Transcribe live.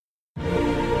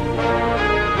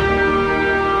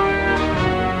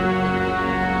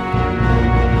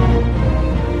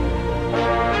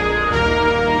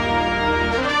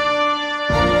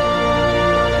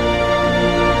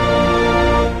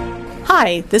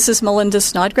Hi, this is Melinda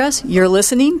Snodgrass. You're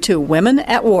listening to Women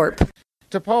at Warp.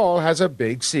 T'Pol has a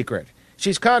big secret.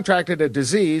 She's contracted a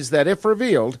disease that, if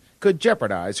revealed, could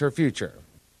jeopardize her future.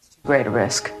 Great a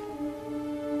risk.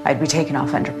 I'd be taken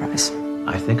off Enterprise.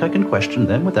 I think I can question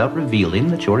them without revealing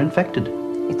that you're infected.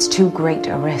 It's too great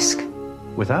a risk.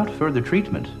 Without further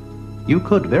treatment, you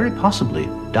could very possibly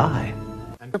die.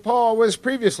 T'Pol was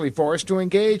previously forced to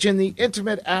engage in the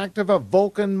intimate act of a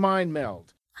Vulcan mind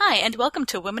meld. Hi, and welcome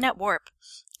to Women at Warp.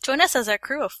 Join us as our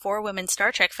crew of 4 women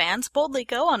Star Trek fans boldly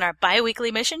go on our bi-weekly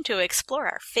mission to explore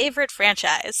our favorite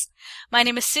franchise. My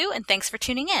name is Sue, and thanks for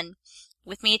tuning in.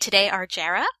 With me today are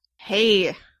Jara.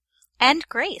 Hey. And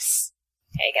Grace.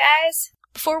 Hey, guys.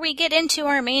 Before we get into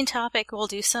our main topic, we'll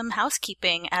do some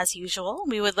housekeeping as usual.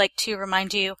 We would like to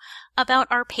remind you about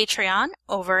our Patreon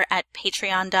over at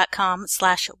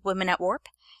patreon.com/womenatwarp.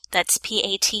 That's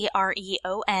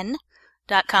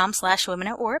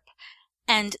patreon.com/womenatwarp.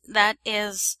 And that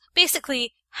is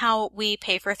basically how we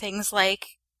pay for things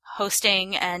like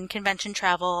hosting and convention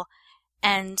travel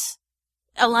and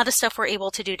a lot of stuff we're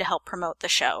able to do to help promote the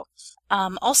show.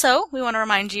 Also, we want to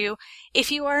remind you,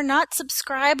 if you are not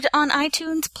subscribed on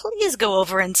iTunes, please go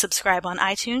over and subscribe on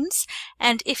iTunes.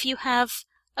 And if you have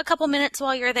a couple minutes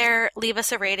while you're there, leave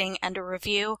us a rating and a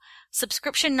review.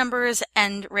 Subscription numbers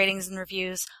and ratings and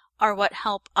reviews are what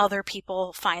help other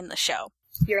people find the show.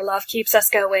 Your love keeps us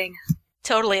going.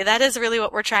 Totally. That is really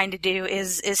what we're trying to do,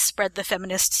 is spread the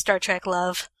feminist Star Trek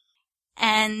love.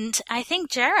 And I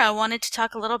think Jara wanted to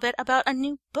talk a little bit about a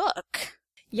new book.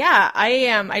 Yeah,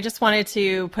 I just wanted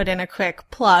to put in a quick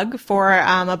plug for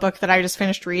a book that I just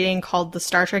finished reading called The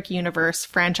Star Trek Universe,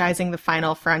 Franchising the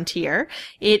Final Frontier.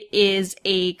 It is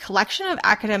a collection of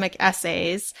academic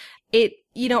essays.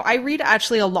 I read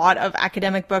actually a lot of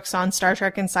academic books on Star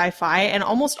Trek and sci-fi, and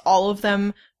almost all of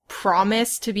them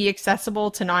promise to be accessible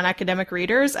to non-academic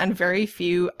readers, and very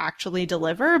few actually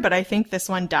deliver, but I think this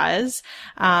one does.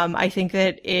 I think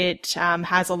that it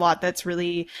has a lot that's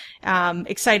really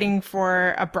exciting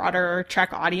for a broader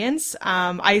Trek audience.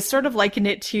 I sort of liken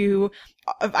it to,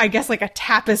 I guess, like a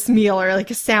tapas meal or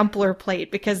like a sampler plate,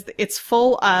 because it's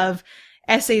full of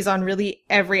essays on really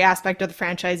every aspect of the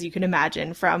franchise you can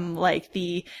imagine, from like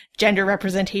the gender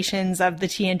representations of the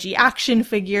TNG action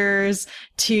figures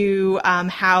to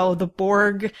how the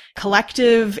Borg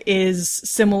collective is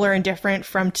similar and different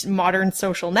from modern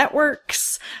social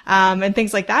networks, and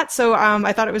things like that. So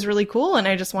I thought it was really cool, and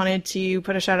I just wanted to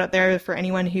put a shout out there for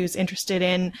anyone who's interested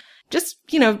in just,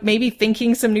 maybe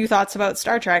thinking some new thoughts about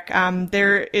Star Trek.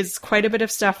 There is quite a bit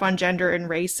of stuff on gender and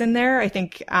race in there. I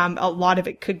think a lot of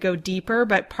it could go deeper,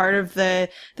 but part of the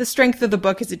strength of the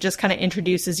book is it just kind of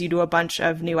introduces you to a bunch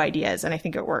of new ideas, and I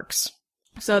think it works.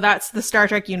 So that's the Star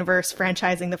Trek Universe,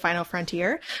 Franchising the Final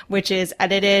Frontier, which is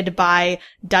edited by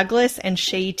Douglas and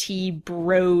Shay T.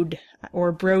 Brode,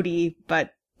 or Brody,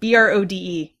 but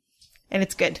Brode, and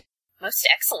it's good. Most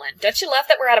excellent. Don't you love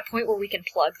that we're at a point where we can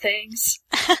plug things?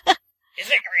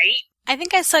 Isn't it great? I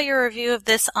think I saw your review of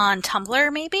this on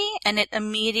Tumblr, maybe, and it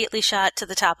immediately shot to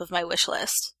the top of my wish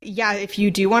list. Yeah, if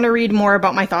you do want to read more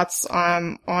about my thoughts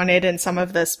on it and some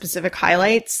of the specific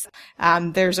highlights,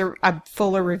 there's a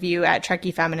fuller review at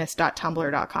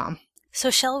trekkiefeminist.tumblr.com. So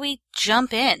shall we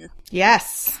jump in?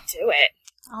 Yes. Do it.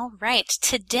 All right.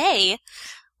 Today,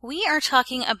 we are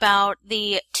talking about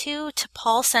the 2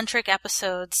 T'Pol-centric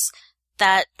episodes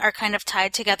that are kind of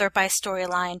tied together by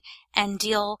storyline and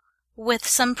deal with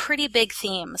some pretty big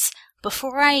themes.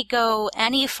 Before I go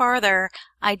any farther,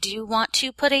 I do want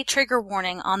to put a trigger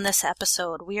warning on this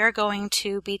episode. We are going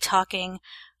to be talking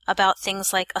about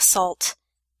things like assault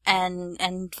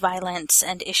and violence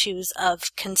and issues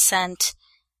of consent,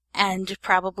 and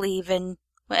probably even,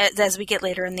 as we get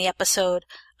later in the episode,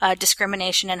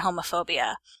 discrimination and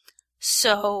homophobia.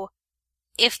 So,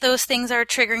 if those things are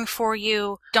triggering for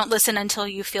you, don't listen until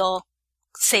you feel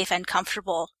safe and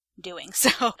comfortable doing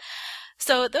so.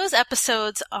 So those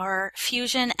episodes are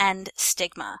Fusion and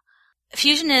Stigma.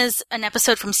 Fusion is an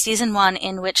episode from season 1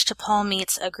 in which T'Pol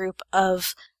meets a group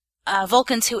of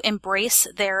Vulcans who embrace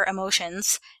their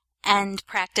emotions and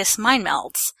practice mind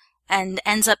melds, and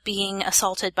ends up being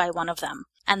assaulted by one of them.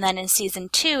 And then in season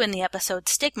 2, in the episode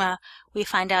Stigma, we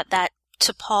find out that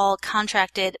T'Pol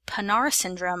contracted Panar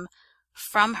syndrome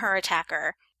from her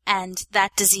attacker, and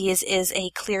that disease is a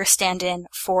clear stand-in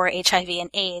for HIV and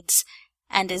AIDS,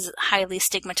 and is highly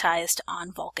stigmatized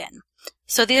on Vulcan.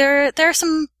 So there are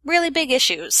some really big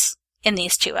issues in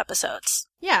these 2 episodes.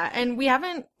 Yeah, and we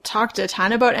haven't talked a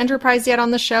ton about Enterprise yet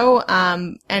on the show,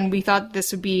 and we thought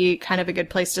this would be kind of a good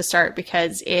place to start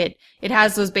because it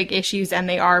has those big issues, and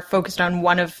they are focused on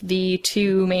one of the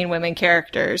 2 main women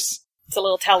characters. It's a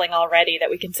little telling already that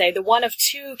we can say the one of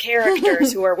 2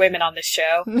 characters who are women on this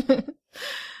show.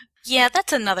 Yeah,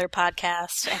 that's another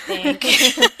podcast, I think.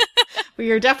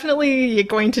 We are definitely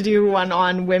going to do one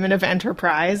on Women of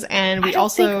Enterprise, and I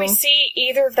don't think we see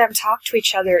either of them talk to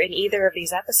each other in either of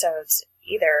these episodes,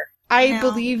 either. I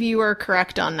believe you are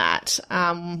correct on that.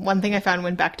 One thing I found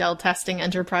when Bechdel testing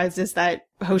Enterprise is that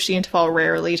Hoshi and T'Pol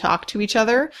rarely talk to each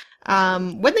other.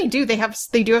 When they do,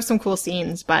 they do have some cool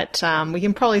scenes, but we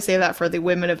can probably say that for the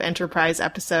Women of Enterprise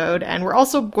episode. And we're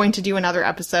also going to do another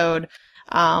episode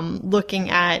looking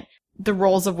at the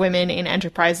roles of women in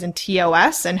Enterprise and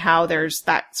TOS and how there's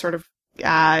that sort of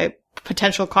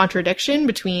potential contradiction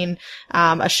between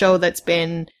a show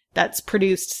that's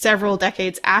produced several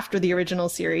decades after the original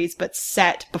series, but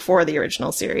set before the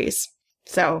original series.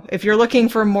 So if you're looking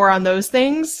for more on those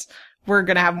things, we're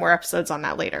going to have more episodes on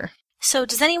that later. So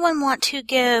does anyone want to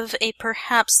give a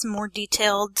perhaps more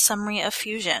detailed summary of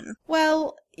Fusion?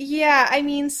 Well, yeah, I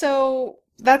mean, so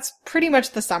that's pretty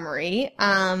much the summary.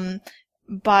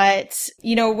 But,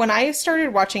 when I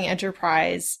started watching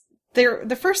Enterprise,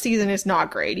 the first season is not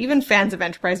great. Even fans of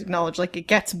Enterprise acknowledge, it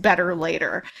gets better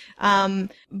later.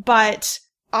 But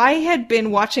I had been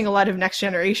watching a lot of Next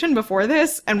Generation before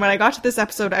this, and when I got to this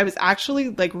episode, I was actually,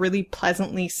 really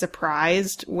pleasantly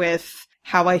surprised with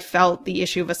how I felt the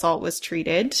issue of assault was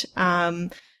treated.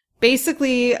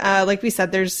 Basically, like we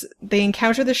said, they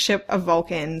encounter the ship of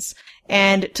Vulcans,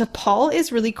 and T'Pol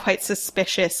is really quite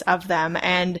suspicious of them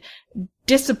and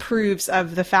disapproves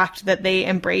of the fact that they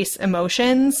embrace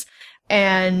emotions,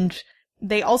 and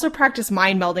they also practice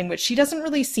mind melding, which she doesn't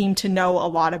really seem to know a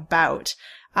lot about.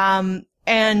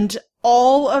 And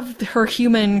all of her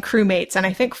human crewmates, and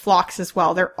I think Phlox as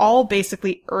well, they're all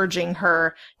basically urging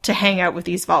her to hang out with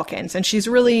these Vulcans, and she's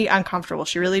really uncomfortable.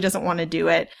 She really doesn't want to do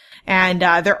it. And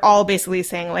they're all basically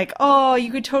saying, oh,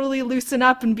 you could totally loosen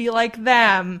up and be like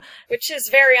them. Which is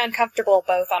very uncomfortable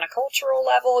both on a cultural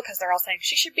level, because they're all saying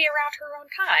she should be around her own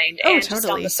kind, and totally. just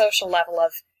on the social level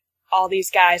of all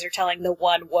these guys are telling the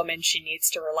one woman she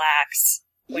needs to relax.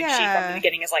 When she, from the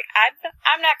beginning, is like,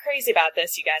 I'm not crazy about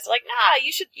this, you guys. Like, nah,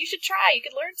 you should try, you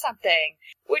could learn something.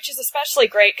 Which is especially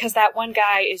great, because that one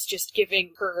guy is just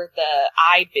giving her the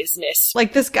eye business.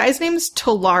 This guy's name's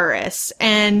Tolaris,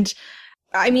 and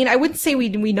I mean, I wouldn't say we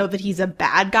know that he's a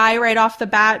bad guy right off the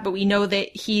bat, but we know that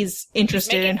he's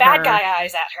interested in her. Bad guy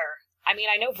eyes at her. I mean,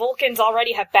 I know Vulcans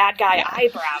already have bad guy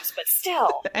eyebrows, but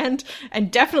still. And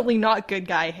definitely not good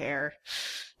guy hair.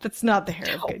 That's not the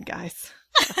hair of good guys.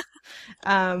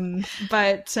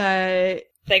 But they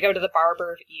go to the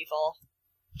barber of evil.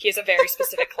 He has a very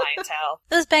specific clientele.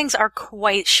 Those bangs are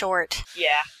quite short.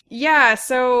 Yeah. Yeah,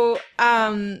 so,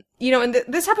 and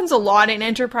this happens a lot in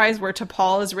Enterprise, where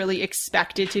T'Pol is really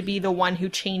expected to be the one who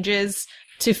changes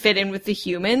to fit in with the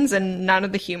humans, and none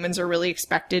of the humans are really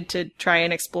expected to try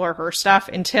and explore her stuff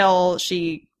until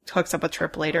she hooks up with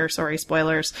Trip later. Sorry,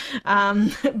 spoilers.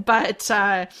 But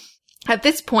at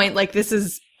this point, this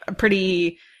is a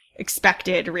pretty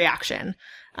expected reaction,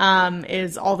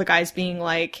 is all the guys being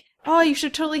like, oh, you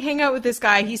should totally hang out with this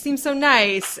guy. He seems so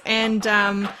nice. And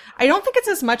I don't think it's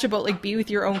as much about, be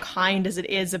with your own kind as it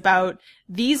is about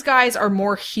these guys are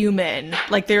more human.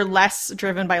 They're less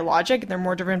driven by logic. They're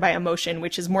more driven by emotion,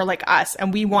 which is more like us.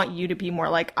 And we want you to be more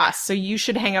like us. So you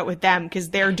should hang out with them because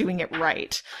they're doing it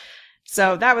right.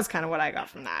 So that was kind of what I got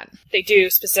from that. They do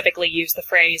specifically use the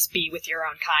phrase, be with your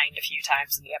own kind, a few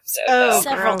times in the episode.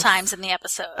 Several times in the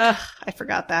episode. I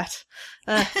forgot that.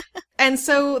 And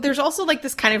so there's also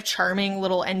this kind of charming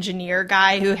little engineer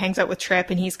guy who hangs out with Trip,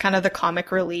 and he's kind of the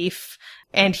comic relief,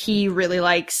 and he really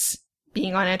likes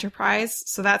being on Enterprise.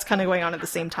 So that's kind of going on at the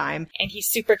same time. And he's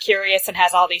super curious and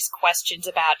has all these questions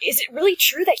about, is it really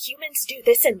true that humans do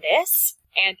this and this?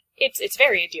 And it's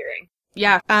very endearing.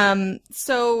 Yeah.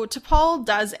 So T'Pol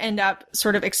does end up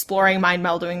sort of exploring mind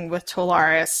melding with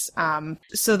Tolaris.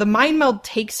 So the mind meld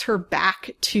takes her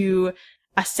back to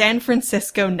a San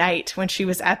Francisco night when she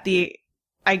was at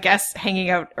hanging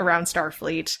out around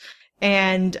Starfleet.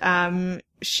 And,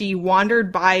 she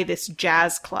wandered by this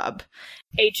jazz club.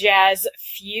 A jazz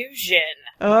fusion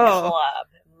club.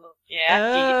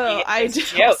 Yeah. It's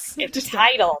a joke. It's a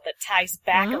title that ties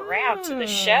back around to the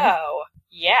show.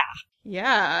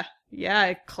 Yeah.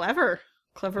 Yeah, clever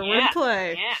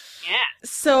wordplay. Yeah.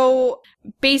 So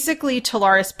basically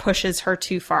Tolaris pushes her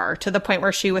too far to the point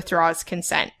where she withdraws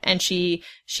consent, and she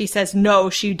says no,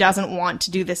 she doesn't want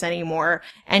to do this anymore.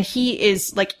 And he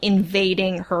is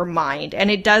invading her mind, and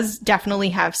it does definitely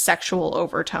have sexual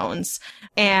overtones.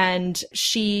 And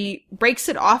she breaks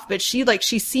it off, but she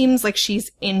seems like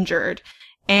she's injured.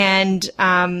 And,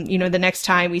 the next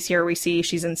time we see her, we see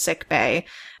she's in sick bay.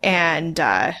 And,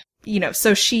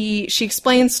 so she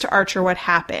explains to Archer what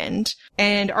happened,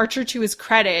 and Archer, to his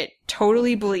credit,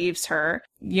 totally believes her.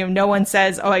 No one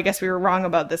says, "Oh, I guess we were wrong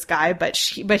about this guy," but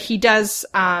he does,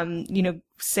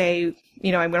 say,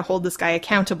 I'm going to hold this guy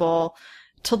accountable.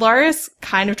 Talaris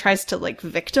kind of tries to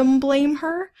victim blame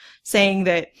her, saying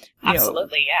that,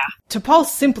 absolutely, yeah. T'Pol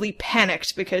simply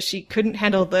panicked because she couldn't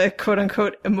handle the quote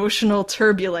unquote emotional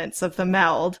turbulence of the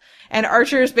meld. And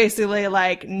Archer is basically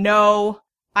like, no,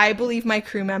 I believe my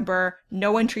crew member.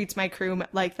 No one treats my crew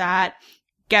like that.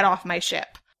 Get off my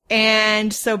ship.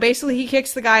 And so basically he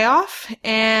kicks the guy off,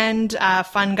 and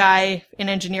fun guy in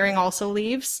engineering also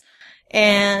leaves.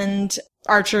 And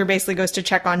Archer basically goes to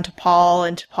check on T'Pol,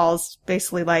 and T'Pol's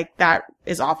basically like, that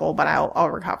is awful, but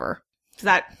I'll recover. Is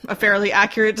that a fairly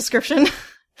accurate description?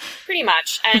 Pretty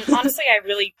much. And honestly, I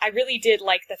really did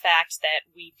like the fact that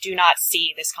we do not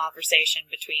see this conversation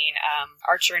between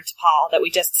Archer and T'Pol, that we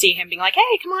just see him being like,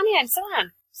 hey, come on in, sit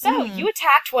down. So, you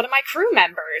attacked one of my crew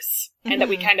members. And that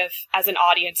we kind of, as an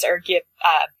audience, give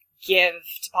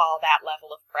T'Pol that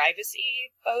level of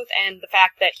privacy, both, and the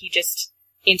fact that he just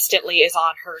instantly is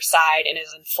on her side and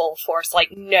is in full force, like,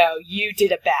 no, you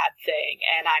did a bad thing,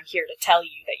 and I'm here to tell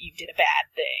you that you did a bad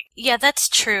thing. Yeah, that's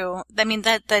true. I mean,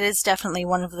 that is definitely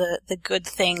one of the good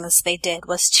things they did,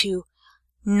 was to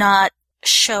not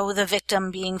show the victim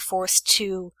being forced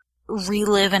to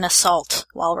relive an assault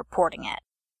while reporting it.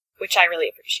 Which I really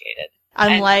appreciated.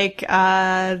 Unlike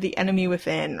The Enemy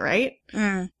Within, right?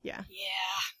 Mm. Yeah.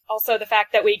 Yeah. Also, the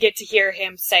fact that we get to hear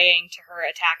him saying to her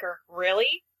attacker,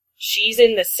 really? She's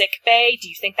in the sick bay? Do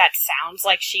you think that sounds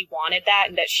like she wanted that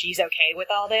and that she's okay with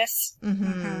all this?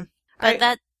 Mm-hmm.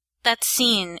 But that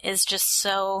scene is just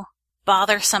so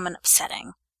bothersome and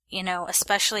upsetting.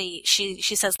 Especially she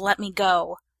says, let me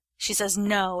go. She says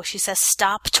no. She says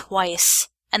stop twice.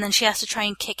 And then she has to try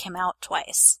and kick him out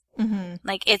twice. Mm-hmm.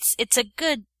 It's a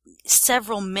good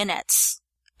several minutes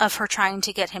of her trying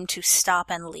to get him to stop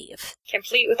and leave.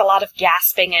 Complete with a lot of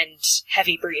gasping and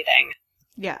heavy breathing.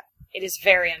 Yeah. It is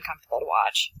very uncomfortable to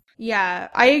watch. Yeah,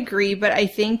 I agree, but I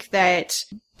think that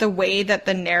the way that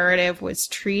the narrative was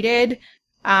treated,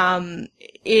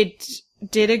 it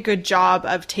did a good job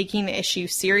of taking the issue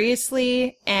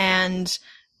seriously, and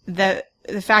the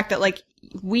fact that,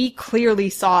 we clearly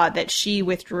saw that she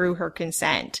withdrew her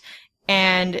consent,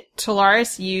 and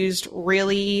Talaris used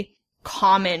really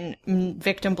common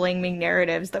victim blaming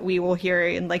narratives that we will hear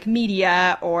in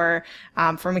media or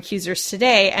from accusers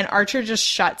today, and Archer just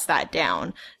shuts that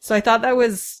down. So I thought that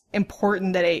was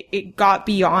important, that it got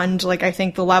beyond I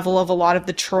think the level of a lot of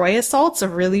the Troy assaults,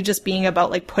 of really just being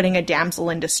about putting a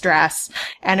damsel in distress,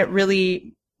 and it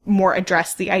really more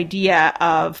addressed the idea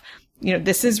of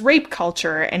this is rape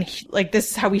culture, and this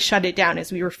is how we shut it down,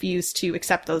 is we refuse to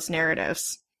accept those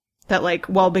narratives. That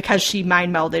because she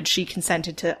mind melded, she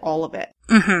consented to all of it.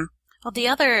 Mm-hmm. Well, the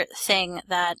other thing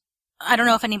that, I don't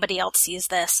know if anybody else sees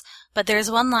this, but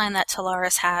there's one line that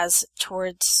Talaris has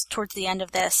towards the end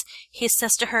of this. He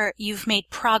says to her, you've made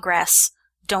progress,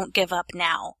 don't give up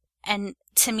now. And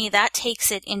to me, that takes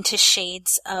it into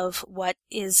shades of what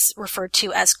is referred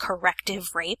to as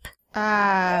corrective rape.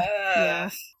 Yeah.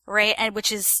 Right? And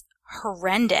which is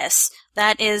horrendous.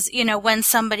 That is, when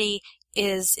somebody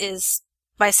is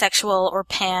bisexual or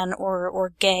pan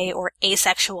or gay or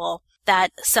asexual,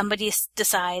 that somebody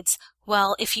decides,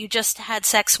 well, if you just had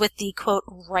sex with the, quote,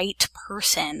 right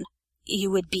person,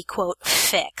 you would be, quote,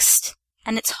 fixed.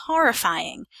 And it's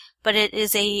horrifying, but it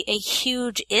is a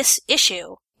huge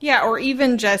issue. Yeah, or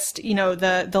even just,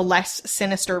 the less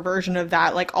sinister version of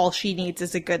that, all she needs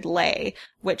is a good lay,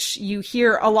 which you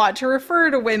hear a lot to refer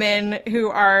to women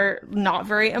who are not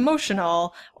very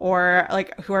emotional, or,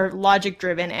 who are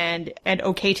logic-driven and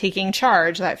okay taking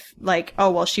charge, that, oh,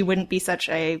 well, she wouldn't be such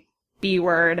a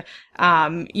B-word,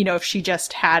 if she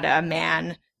just had a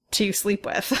man to sleep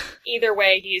with. Either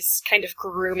way, he's kind of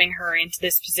grooming her into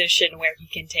this position where he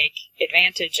can take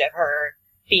advantage of her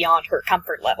beyond her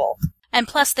comfort level. And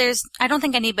plus I don't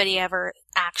think anybody ever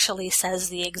actually says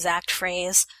the exact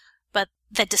phrase, but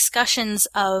the discussions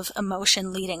of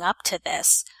emotion leading up to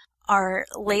this are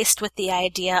laced with the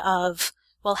idea of,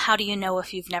 well, how do you know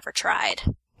if you've never tried?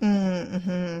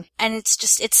 Mm-hmm. And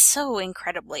it's so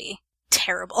incredibly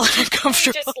terrible and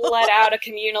uncomfortable. Just let out a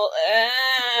communal,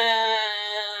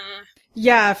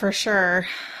 Yeah, for sure.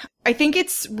 I think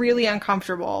it's really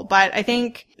uncomfortable, but I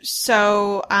think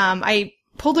so. I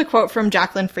pulled a quote from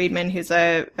Jacqueline Friedman, who's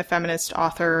a feminist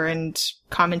author and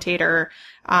commentator,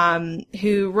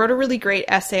 who wrote a really great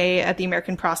essay at the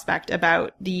American Prospect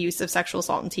about the use of sexual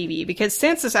assault in TV. Because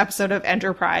since this episode of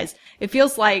Enterprise, it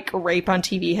feels like rape on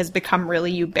TV has become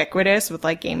really ubiquitous with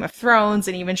like Game of Thrones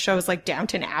and even shows like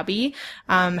Downton Abbey,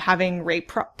 having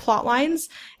rape plot lines.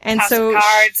 And House so, of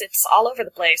Cards, it's all over the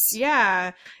place.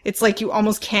 yeah, it's like you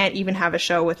almost can't even have a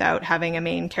show without having a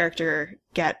main character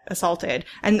get assaulted.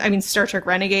 And I mean, Star Trek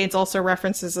Renegades also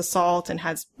references assault and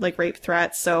has like rape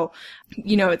threats. So,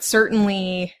 you know, it's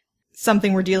certainly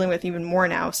something we're dealing with even more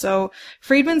now. So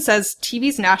Friedman says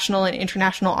TV's national and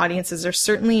international audiences are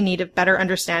certainly in need of better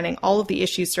understanding all of the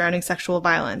issues surrounding sexual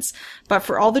violence. But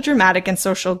for all the dramatic and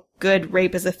social good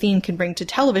rape as a theme can bring to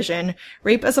television,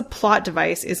 rape as a plot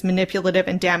device is manipulative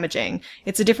and damaging.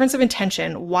 It's a difference of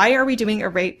intention. Why are we doing a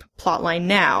rape plotline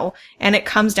now? And it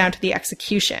comes down to the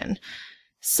execution.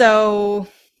 So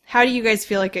how do you guys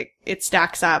feel like it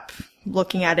stacks up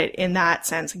looking at it in that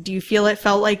sense? Do you feel it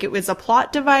felt like it was a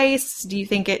plot device? Do you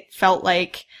think it felt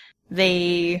like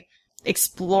they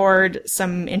explored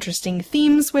some interesting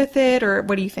themes with it? Or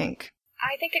what do you think?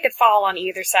 I think it could fall on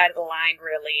either side of the line,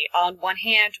 really. On one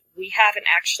hand, we haven't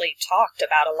actually talked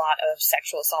about a lot of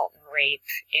sexual assault and rape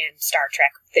in Star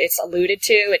Trek. It's alluded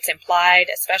to, it's implied,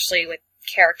 especially with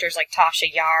characters like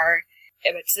Tasha Yar.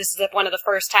 This is one of the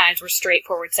first times where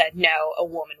straightforward said, no, a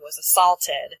woman was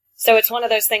assaulted. So it's one of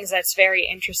those things that's very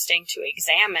interesting to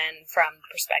examine from the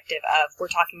perspective of, we're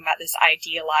talking about this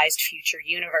idealized future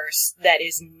universe that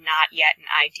is not yet an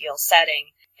ideal setting.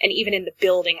 And even in the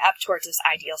building up towards this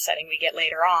ideal setting we get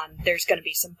later on, there's going to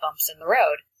be some bumps in the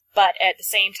road. But at the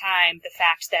same time, the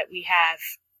fact that we have,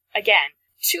 again,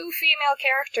 2 female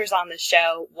characters on this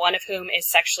show, one of whom is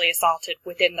sexually assaulted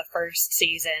within the first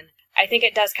season, I think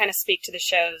it does kind of speak to the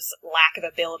show's lack of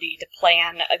ability to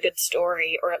plan a good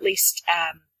story, or at least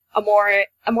a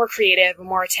more creative, a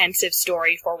more attentive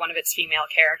story for one of its female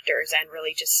characters, and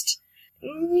really just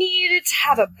needed to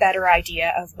have a better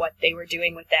idea of what they were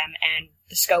doing with them and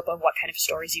the scope of what kind of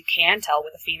stories you can tell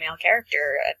with a female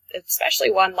character, especially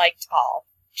one like T'Pol.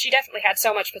 She definitely had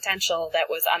so much potential that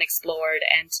was unexplored,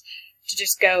 and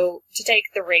to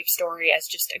take the rape story as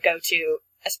just a go-to,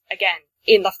 again,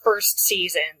 in the first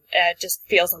season, just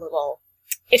feels a little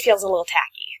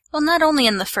tacky. Well, not only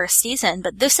in the first season,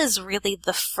 but this is really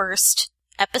the first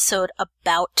episode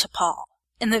about T'Pol.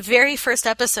 In the very first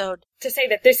episode, to say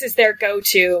that this is their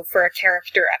go-to for a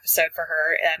character episode for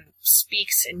her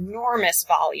speaks enormous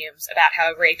volumes about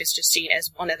how rape is just seen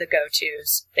as one of the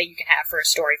go-tos that you can have for a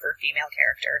story for a female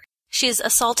character. She's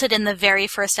assaulted in the very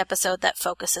first episode that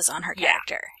focuses on her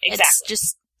character. Yeah, exactly. It's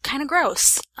just kind of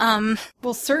gross.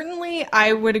 Well, certainly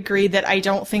I would agree that I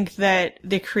don't think that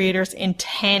the creator's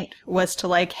intent was to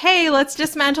like, hey, let's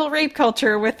dismantle rape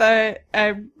culture with a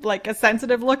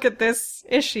sensitive look at this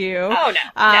issue. Oh,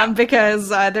 no. Because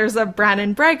there's a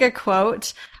Brannon Braga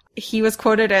quote. He was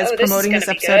quoted as promoting this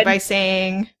episode by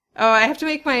saying, oh, I have to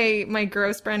make my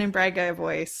gross Brannon Braga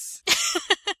voice.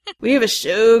 We have a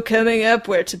show coming up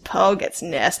where T'Pol gets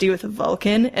nasty with a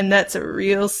Vulcan, and that's a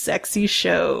real sexy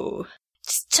show.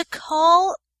 To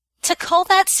call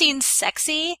that scene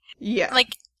sexy? Yeah.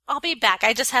 Like, I'll be back.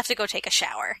 I just have to go take a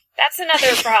shower. That's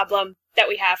another problem that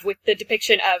we have with the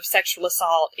depiction of sexual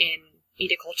assault in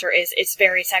media culture is it's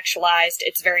very sexualized.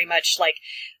 It's very much like,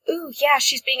 ooh, yeah,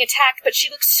 she's being attacked, but she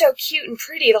looks so cute and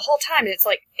pretty the whole time. And it's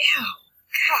like, ew,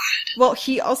 God. Well,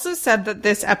 he also said that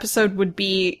this episode would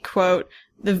be, quote,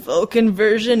 the Vulcan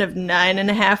version of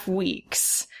 9.5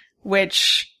 Weeks,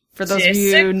 which, for those of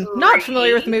you not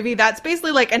familiar with the movie, that's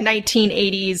basically like a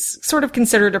 1980s, sort of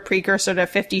considered a precursor to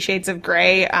 50 Shades of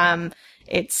Grey.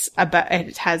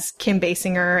 It has Kim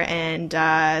Basinger and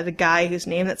the guy whose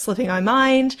name that's slipping my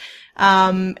mind.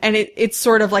 And it's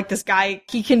sort of like this guy,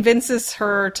 he convinces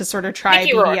her to sort of try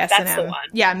Mickey BDSM. Rourke, that's the one.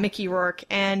 Yeah, Mickey Rourke.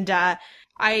 And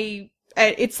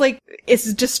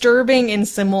it's disturbing in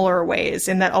similar ways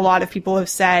in that a lot of people have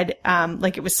said,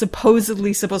 like it was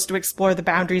supposedly supposed to explore the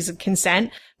boundaries of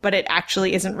consent, but it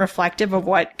actually isn't reflective of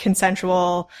what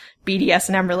consensual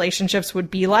BDSM relationships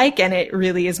would be like. And it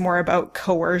really is more about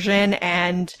coercion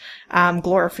and,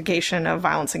 glorification of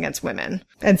violence against women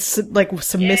and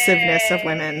submissiveness of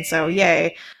women. So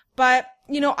yay. But,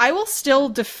 I will still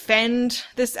defend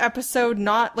this episode,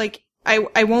 not like,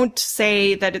 I won't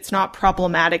say that it's not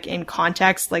problematic in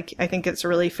context. Like, I think it's a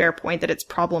really fair point that it's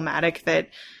problematic that,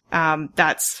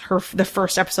 that's the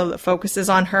first episode that focuses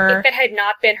on her. If it had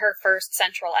not been her first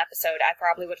central episode, I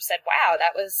probably would have said, wow,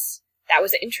 that was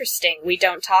interesting. We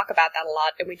don't talk about that a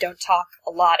lot, and we don't talk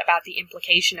a lot about the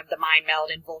implication of the mind meld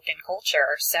in Vulcan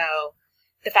culture. So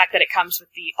the fact that it comes with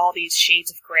all these shades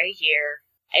of gray here,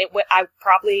 I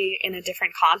probably, in a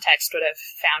different context, would have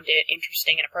found it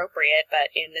interesting and appropriate, but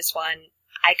in this one,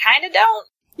 I kind of don't.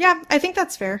 Yeah, I think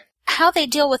that's fair. How they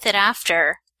deal with it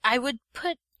after, I would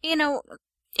put,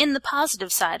 in the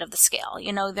positive side of the scale.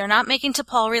 They're not making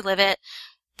T'Pol relive it.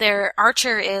 Their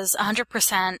Archer is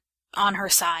 100% on her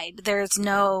side. There's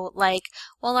no,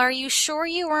 well, are you sure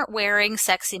you weren't wearing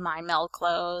sexy mind meld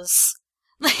clothes?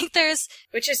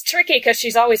 Which is tricky because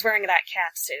she's always wearing that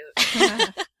cat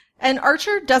suit. And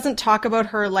Archer doesn't talk about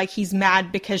her like he's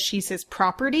mad because she's his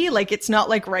property. It's not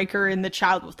like Riker in The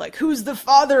Child with who's the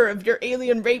father of your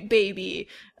alien rape baby?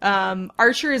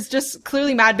 Archer is just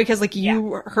clearly mad because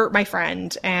you hurt my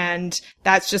friend, and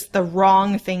that's just the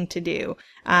wrong thing to do.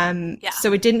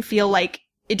 So it didn't feel like,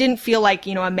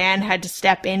 a man had to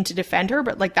step in to defend her,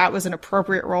 but that was an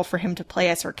appropriate role for him to play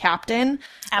as her captain.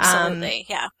 Absolutely,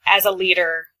 yeah. As a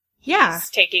leader. Yeah. He's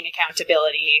taking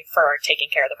accountability for taking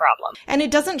care of the problem. And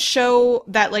it doesn't show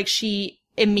that, she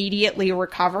immediately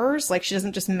recovers. She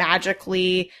doesn't just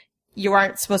magically, you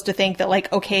aren't supposed to think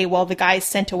that, okay, well, the guy's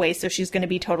sent away, so she's going to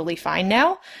be totally fine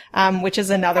now. Which is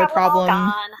another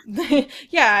problem.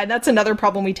 Yeah, and that's another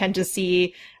problem we tend to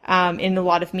see, in a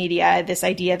lot of media. This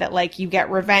idea that, you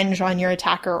get revenge on your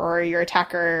attacker, or your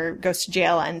attacker goes to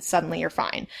jail and suddenly you're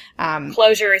fine.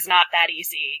 Closure is not that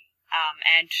easy.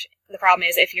 And the problem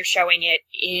is, if you're showing it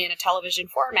in a television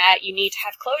format, you need to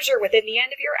have closure within the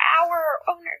end of your hour,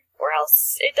 or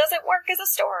else it doesn't work as a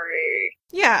story.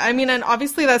 Yeah, and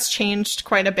obviously that's changed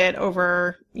quite a bit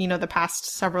over, the past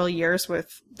several years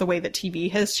with the way that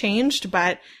TV has changed.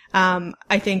 But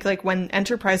I think, when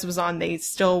Enterprise was on, they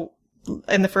still,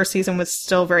 in the first season, was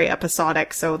still very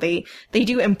episodic. So they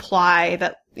do imply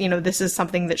that, this is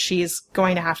something that she's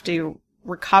going to have to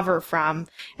recover from,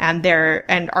 and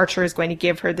Archer is going to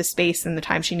give her the space and the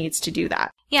time she needs to do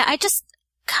that. Yeah, I just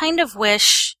kind of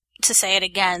wish, to say it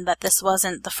again, that this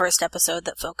wasn't the first episode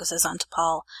that focuses on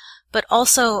T'Pol, but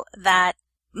also that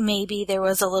maybe there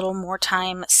was a little more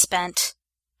time spent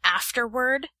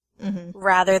afterward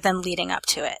rather than leading up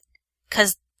to it.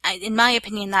 Because, in my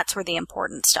opinion, that's where the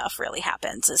important stuff really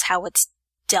happens, is how it's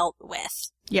dealt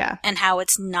with. Yeah. And how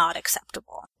it's not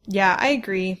acceptable. Yeah, I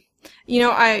agree.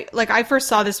 I first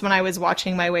saw this when I was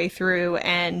watching my way through,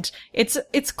 and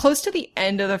it's close to the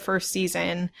end of the first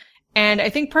season. And I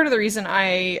think part of the reason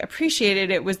I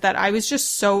appreciated it was that I was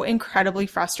just so incredibly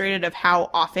frustrated of how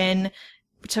often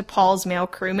T'Pol's male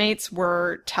crewmates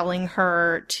were telling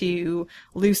her to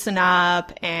loosen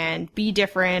up and be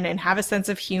different and have a sense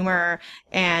of humor,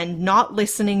 and not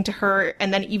listening to her.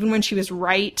 And then even when she was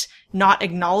right, not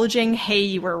acknowledging, hey,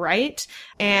 you were right.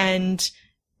 And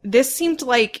this seemed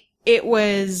like it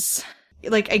was,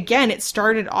 again, it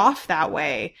started off that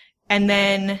way. And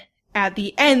then at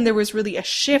the end, there was really a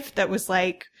shift that was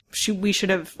we should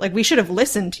have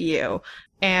listened to you.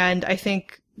 And I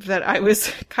think that I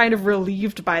was kind of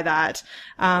relieved by that.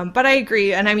 But I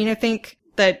agree. And I think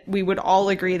that we would all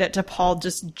agree that T'Pol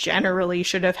just generally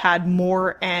should have had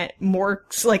more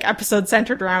episodes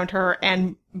centered around her,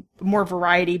 and more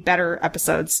variety, better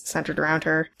episodes centered around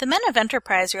her. The men of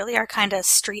Enterprise really are kind of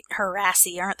street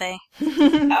harassy, aren't they?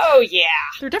 Oh, yeah.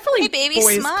 They're definitely hey, baby,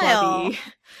 boys smile.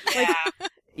 clubby.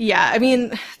 Yeah,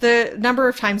 the number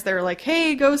of times they're like,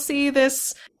 hey, go see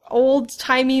this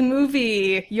old-timey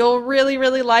movie. You'll really,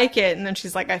 really like it. And then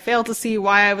she's like, I fail to see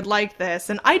why I would like this.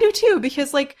 And I do too,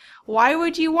 because, why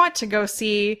would you want to go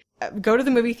to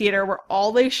the movie theater where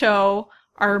all they show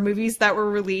are movies that were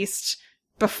released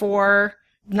before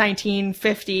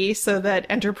 1950, so that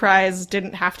Enterprise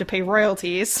didn't have to pay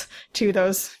royalties to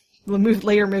those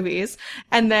later movies,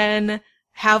 and then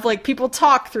have people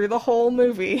talk through the whole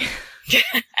movie.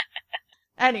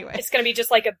 Anyway. It's going to be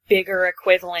just a bigger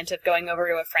equivalent of going over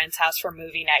to a friend's house for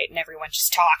movie night, and everyone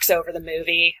just talks over the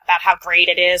movie about how great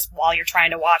it is while you're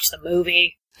trying to watch the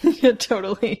movie. Yeah,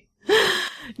 totally.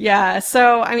 Yeah,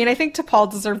 so, I think T'Pol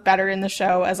deserved better in the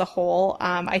show as a whole.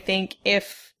 I think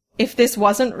if this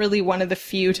wasn't really one of the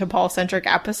few T'Pol-centric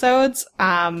episodes,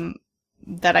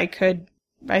 that I could,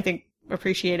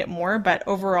 appreciate it more, but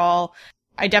overall,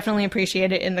 I definitely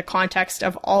appreciate it in the context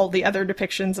of all the other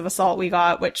depictions of assault we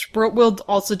got, which we'll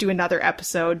also do another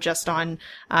episode just on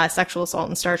sexual assault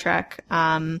in Star Trek.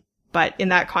 But in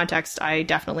that context, I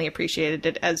definitely appreciated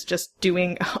it as just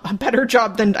doing a better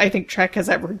job than I think Trek has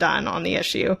ever done on the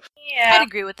issue. Yeah. I'd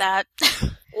agree with that.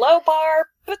 Low bar,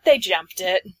 but they jumped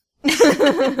it.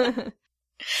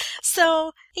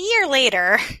 So, a year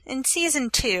later, in Season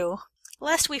 2,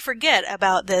 lest we forget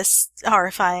about this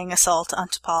horrifying assault on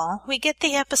T'Pol, we get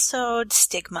the episode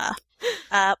Stigma.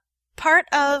 Part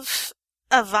of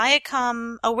a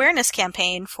Viacom awareness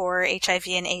campaign for HIV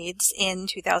and AIDS in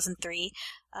 2003,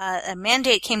 a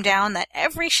mandate came down that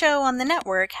every show on the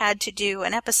network had to do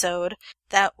an episode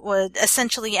that would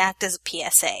essentially act as a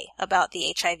PSA about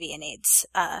the HIV and AIDS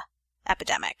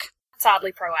epidemic. It's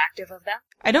oddly proactive of them.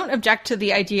 I don't object to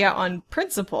the idea on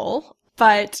principle,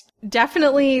 but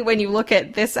definitely when you look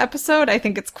at this episode, I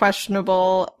think it's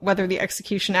questionable whether the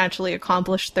execution actually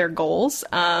accomplished their goals.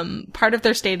 Part of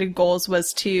their stated goals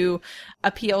was to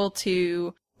appeal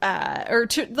to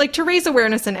to raise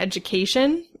awareness and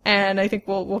education. And I think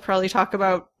we'll probably talk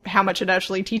about how much it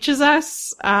actually teaches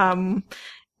us.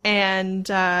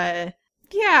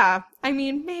 Yeah, I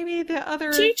mean, maybe the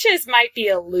other... Teaches might be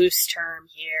a loose term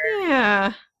here.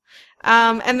 Yeah.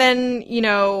 And then,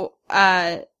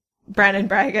 Brandon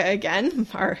Braga again,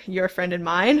 your friend and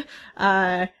mine,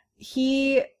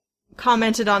 he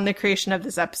commented on the creation of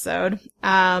this episode,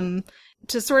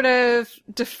 to sort of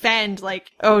defend,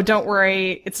 oh, don't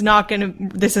worry,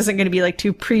 this isn't gonna be,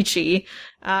 too preachy.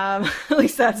 At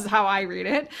least that's how I read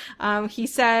it. He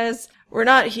says, "We're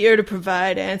not here to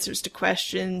provide answers to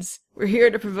questions. We're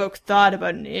here to provoke thought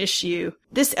about an issue.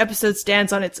 This episode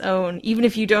stands on its own. Even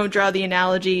if you don't draw the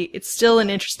analogy, it's still an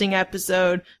interesting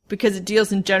episode because it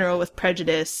deals in general with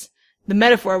prejudice. The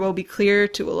metaphor will be clear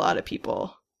to a lot of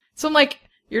people." So I'm like,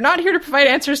 you're not here to provide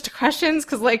answers to questions?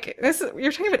 Cause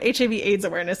you're talking about HIV/AIDS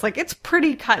awareness. It's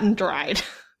pretty cut and dried.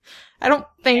 I don't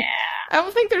think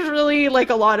there's really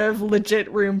a lot of legit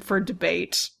room for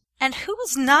debate. And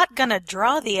who's not gonna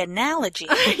draw the analogy?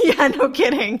 Yeah, no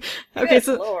kidding. Okay, Good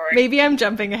so Lord. maybe I'm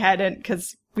jumping ahead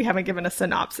because we haven't given a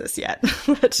synopsis yet.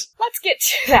 But Let's get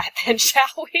to that then,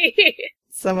 shall we?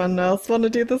 someone else want to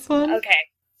do this one? Okay.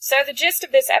 So the gist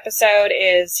of this episode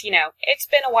is, it's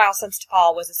been a while since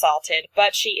T'Pol was assaulted,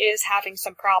 but she is having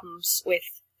some problems with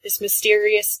this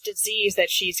mysterious disease that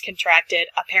she's contracted,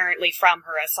 apparently from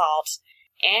her assault.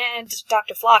 And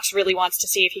Dr. Phlox really wants to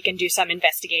see if he can do some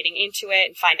investigating into it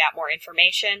and find out more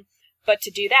information. But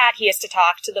to do that, he has to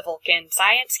talk to the Vulcan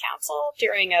Science Council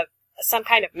during some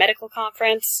kind of medical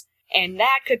conference. And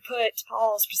that could put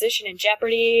Paul's position in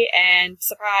jeopardy. And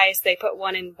surprise, they put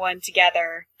one and one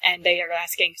together. And they are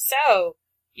asking, so,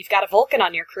 you've got a Vulcan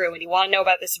on your crew and you want to know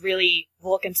about this really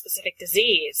Vulcan-specific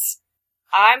disease.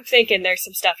 I'm thinking there's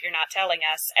some stuff you're not telling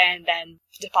us, and then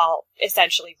T'Pol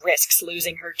essentially risks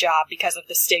losing her job because of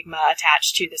the stigma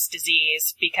attached to this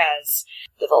disease, because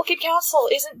the Vulcan Council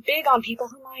isn't big on people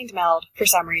who mind meld, for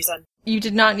some reason. You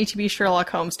did not need to be Sherlock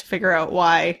Holmes to figure out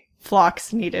why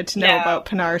Phlox needed to know about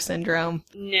Pinar syndrome.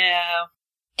 No.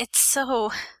 It's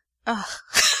so... Ugh.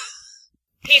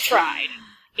 He tried.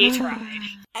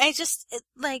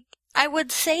 I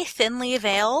would say thinly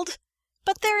veiled,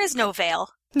 but there is no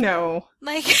veil. No.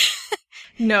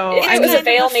 No. If it was a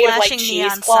veil made of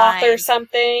cheesecloth or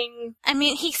something. I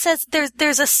mean, he says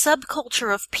there's a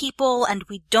subculture of people and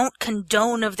we don't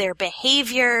condone of their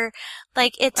behavior.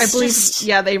 It's I believe,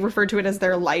 they refer to it as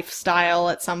their lifestyle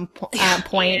at some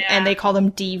point, and they call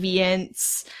them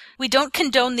deviants. We don't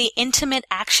condone the intimate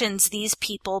actions these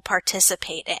people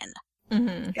participate in.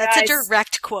 Mm-hmm. That's a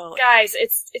direct quote. Guys,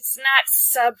 it's not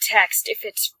subtext if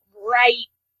it's right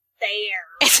there.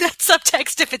 It's not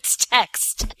subtext if it's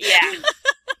text. Yeah.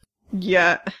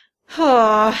 Yeah.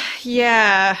 Oh,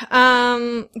 yeah.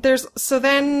 The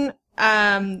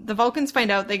Vulcans find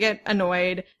out, they get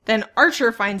annoyed. Then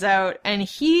Archer finds out, and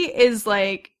he is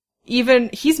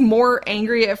he's more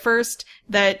angry at first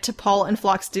that T'Pol and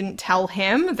Phlox didn't tell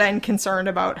him than concerned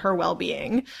about her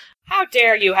well-being. How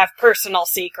dare you have personal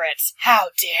secrets? How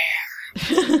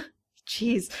dare.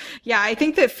 Jeez. Yeah, I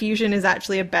think that Fusion is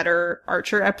actually a better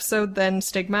Archer episode than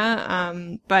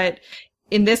Stigma. But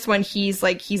in this one, he's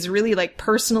really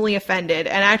personally offended.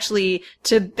 And actually,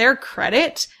 to their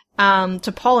credit,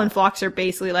 T'Pol and Phlox are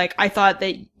basically I thought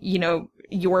that,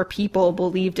 your people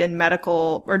believed in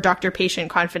medical or doctor-patient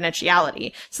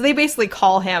confidentiality. So they basically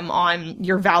call him on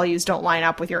your values don't line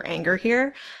up with your anger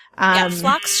here.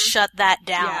 Phlox shut that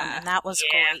down, and that was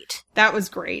great. That was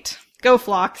great. Go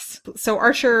Phlox. So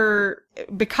Archer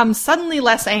becomes suddenly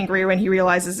less angry when he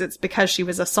realizes it's because she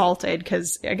was assaulted,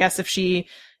 because I guess if she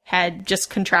had just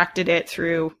contracted it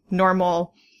through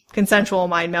normal consensual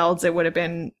mind melds, it would have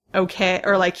been okay,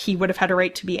 or he would have had a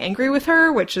right to be angry with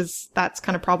her, that's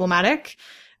kind of problematic.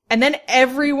 And then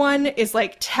everyone is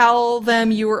tell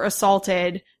them you were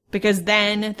assaulted, because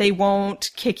then they won't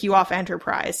kick you off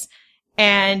Enterprise.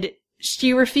 And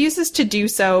she refuses to do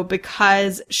so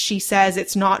because she says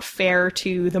it's not fair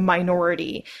to the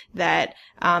minority, that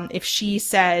if she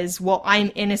says, well,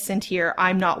 I'm innocent here,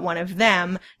 I'm not one of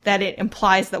them, that it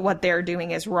implies that what they're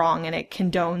doing is wrong and it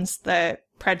condones the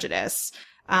prejudice.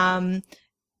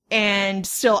 And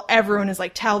still everyone is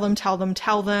like, tell them, tell them,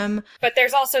 tell them. But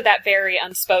there's also that very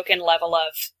unspoken level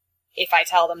of, if I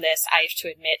tell them this, I have to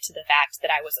admit to the fact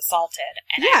that I was assaulted.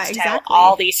 And I have to tell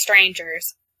all these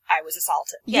strangers I was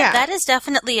assaulted. Yeah, that is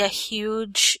definitely a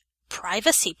huge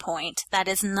privacy point that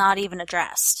is not even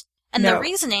addressed. And the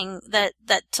reasoning that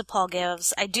T'Pol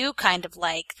gives, I do kind of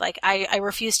like I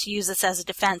refuse to use this as a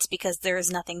defense because there is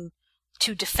nothing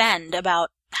to defend about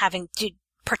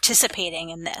participating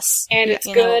in this. And it's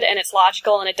good and it's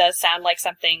logical and it does sound like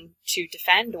something to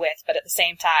defend with, but at the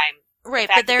same time, right,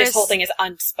 the fact that this whole thing is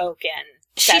unspoken.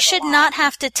 She should not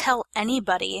have to tell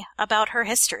anybody about her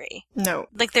history. No.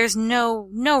 Like, there's no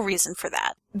reason for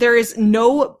that. There is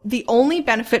the only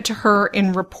benefit to her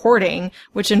in reporting,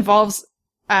 which involves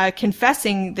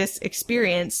confessing this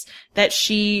experience, that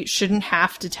she shouldn't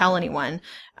have to tell anyone.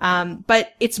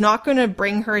 But it's not going to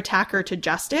bring her attacker to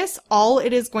justice. All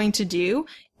it is going to do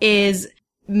is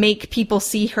make people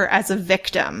see her as a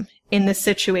victim in this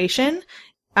situation,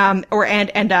 and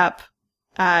end up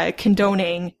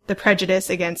condoning the prejudice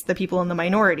against the people in the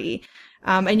minority.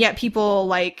 And yet people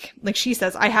like she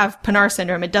says, I have Pinar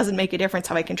syndrome. It doesn't make a difference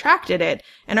how I contracted it.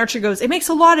 And Archer goes, it makes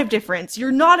a lot of difference.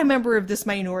 You're not a member of this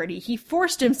minority. He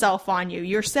forced himself on you.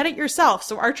 You said it yourself.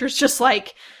 So Archer's just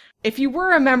like, if you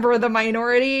were a member of the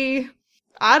minority,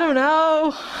 I don't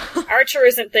know. Archer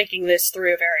isn't thinking this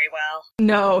through very well.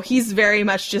 No, he's very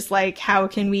much just like, how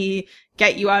can we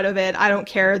get you out of it? I don't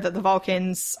care that the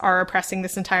Vulcans are oppressing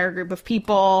this entire group of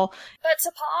people. But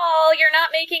T'Pol, you're not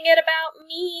making it about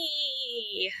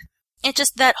me. It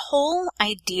just, that whole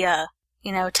idea,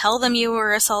 tell them you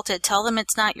were assaulted, tell them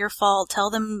it's not your fault, tell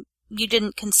them you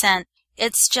didn't consent.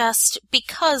 It's just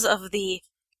because of the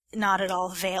not at all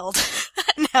veiled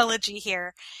analogy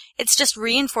here. It's just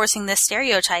reinforcing this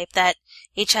stereotype that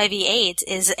HIV/AIDS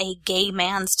is a gay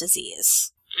man's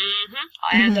disease.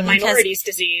 Mm-hmm. And a minority's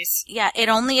disease. Yeah, it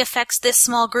only affects this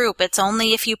small group. It's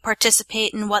only if you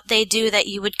participate in what they do that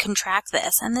you would contract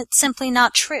this, and it's simply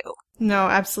not true. No,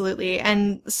 absolutely.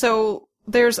 And so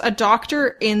there's a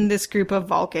doctor in this group of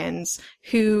Vulcans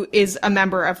who is a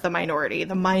member of the minority,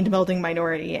 the mind-melding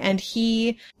minority, and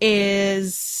he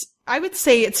is, I would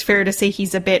say it's fair to say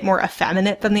he's a bit more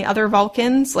effeminate than the other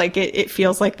Vulcans. Like, it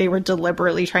feels like they were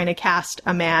deliberately trying to cast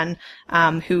a man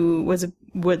who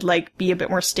would be a bit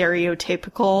more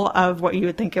stereotypical of what you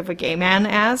would think of a gay man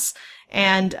as.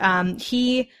 And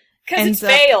he because it's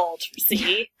veiled.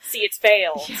 See, it's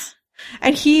veiled. Yeah.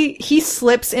 And he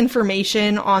slips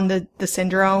information on the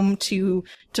syndrome to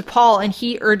Paul, and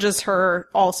he urges her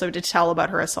also to tell about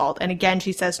her assault. And again,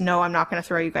 she says, no, I'm not going to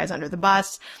throw you guys under the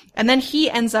bus. And then he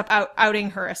ends up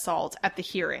outing her assault at the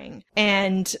hearing.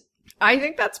 And I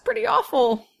think that's pretty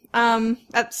awful.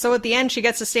 So at the end, she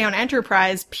gets to stay on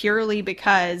Enterprise purely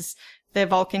because the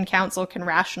Vulcan Council can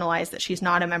rationalize that she's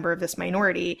not a member of this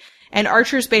minority. And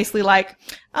Archer's basically like,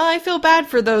 I feel bad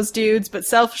for those dudes, but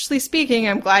selfishly speaking,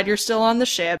 I'm glad you're still on the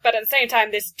ship. But at the same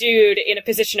time, this dude in a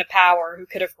position of power who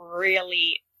could have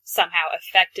really somehow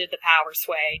affected the power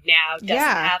sway now doesn't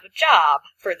have a job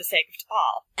for the sake of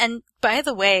T'Pol. And by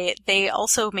the way, they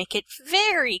also make it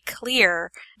very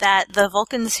clear that the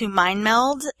Vulcans who mind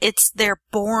meld, they're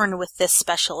born with this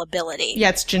special ability. Yeah,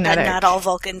 it's genetic. That not all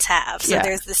Vulcans have. So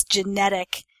there's this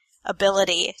genetic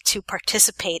ability to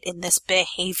participate in this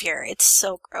behavior. It's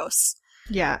so gross.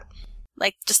 Yeah.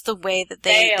 Like, just the way that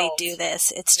they do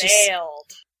this. It's just...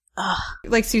 Veiled.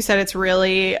 Like Sue said, it's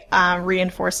really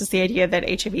reinforces the idea that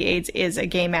HIV/AIDS is a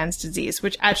gay man's disease,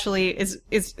 which actually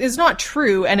is not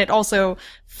true, and it also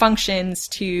functions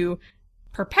to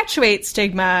perpetuate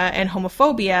stigma and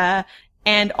homophobia,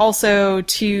 and also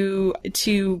to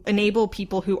enable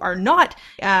people who are not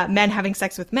men having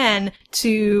sex with men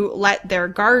to let their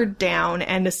guard down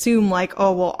and assume like,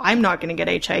 oh, well, I'm not going to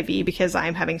get HIV because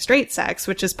I'm having straight sex,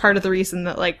 which is part of the reason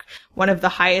that like one of the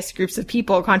highest groups of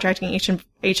people contracting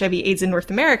HIV/AIDS in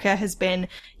North America has been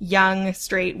young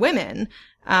straight women.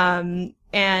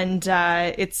 It's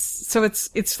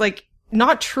like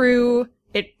not true.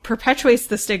 It perpetuates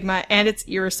the stigma, and it's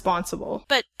irresponsible.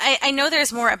 But I know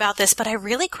there's more about this, but I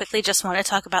really quickly just want to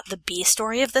talk about the B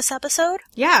story of this episode.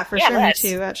 Yeah, for sure. Me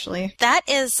too, actually. That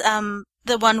is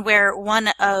the one where one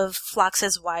of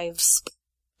Phlox's wives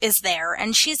is there,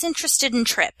 and she's interested in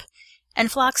Trip. And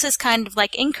Phlox is kind of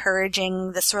like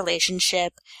encouraging this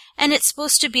relationship, and it's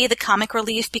supposed to be the comic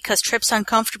relief because Trip's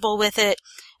uncomfortable with it,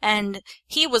 and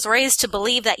he was raised to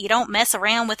believe that you don't mess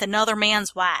around with another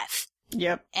man's wife.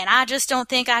 Yep. And I just don't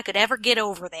think I could ever get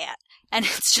over that. And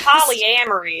it's just...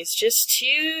 polyamory is just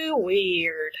too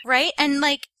weird. Right? And,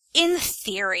 like, in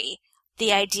theory,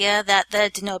 the idea that the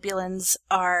Denobulans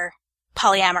are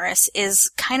polyamorous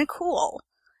is kind of cool.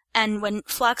 And when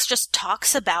Phlox just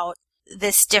talks about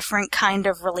this different kind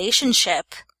of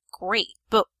relationship, great.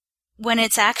 But when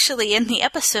it's actually in the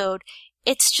episode,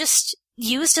 it's just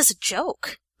used as a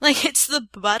joke. Like, it's the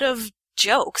butt of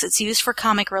jokes. It's used for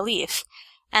comic relief.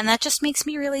 And that just makes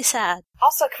me really sad.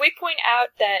 Also, can we point out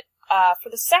that for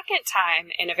the second time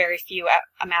in a very few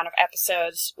amount of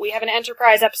episodes, we have an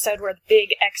Enterprise episode where the big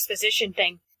exposition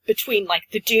thing between, like,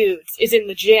 the dudes is in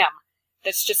the gym.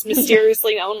 That's just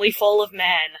mysteriously only full of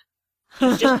men.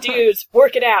 It's just dudes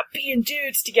working out, being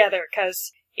dudes together,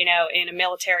 because, you know, in a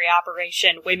military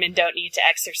operation, women don't need to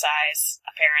exercise,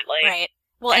 apparently. Right.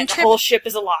 Well, and the whole ship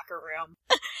is a locker room.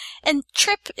 And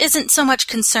Trip isn't so much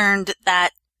concerned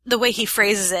that, the way he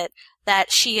phrases it,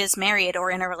 that she is married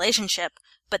or in a relationship,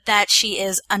 but that she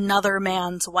is another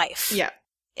man's wife. Yeah.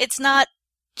 It's not,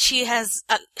 she has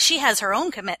her own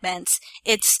commitments.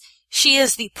 It's, she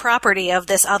is the property of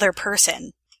this other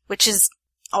person, which is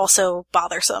also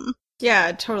bothersome.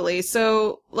 Yeah, totally.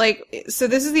 So this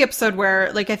is the episode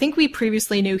where, like, I think we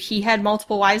previously knew he had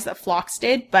multiple wives that Phlox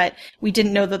did, but we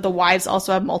didn't know that the wives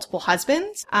also have multiple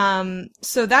husbands.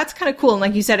 So that's kind of cool. And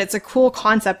like you said, it's a cool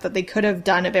concept that they could have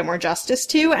done a bit more justice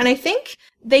to. And I think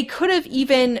they could have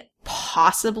even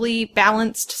possibly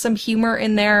balanced some humor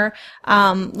in there.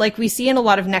 Like we see in a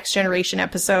lot of Next Generation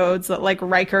episodes that, like,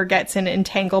 Riker gets in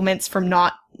entanglements from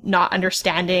not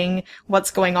understanding what's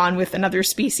going on with another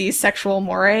species' sexual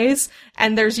mores.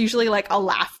 And there's usually, like, a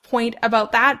laugh point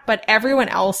about that, but everyone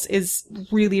else is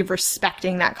really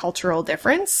respecting that cultural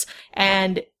difference.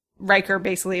 And Riker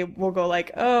basically will go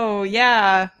like, oh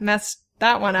yeah, messed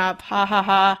that one up. Ha ha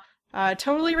ha.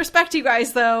 Totally respect you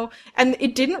guys though. And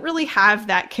it didn't really have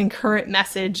that concurrent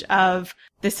message of,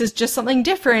 this is just something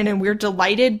different and we're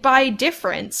delighted by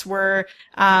difference. We're,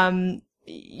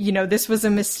 you know, this was a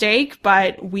mistake,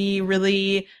 but we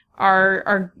really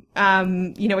are,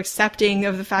 you know, accepting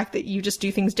of the fact that you just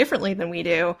do things differently than we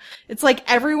do. It's like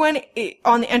everyone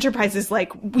on the Enterprise is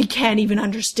like, we can't even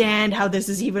understand how this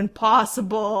is even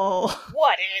possible.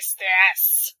 What is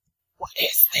this? What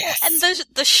is this? And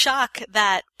the shock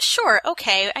that, sure,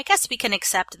 okay, I guess we can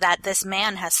accept that this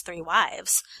man has 3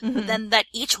 wives, but then that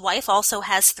each wife also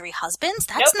has 3 husbands?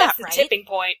 That's not the right. Tipping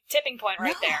point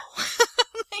right there.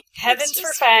 Heavens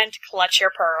forfend, clutch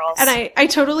your pearls. And I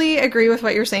totally agree with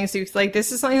what you're saying, Sue. Like,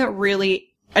 this is something that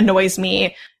really annoys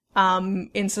me,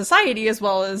 in society as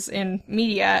well as in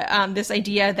media. This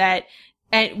idea that,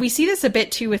 and we see this a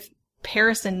bit too with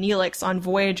Paris and Neelix on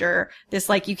Voyager, this,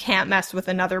 like, you can't mess with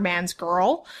another man's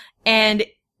girl. And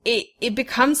it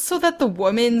becomes so that the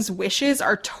woman's wishes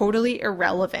are totally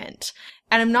irrelevant.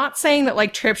 And I'm not saying that,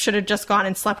 like, Trip should have just gone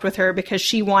and slept with her because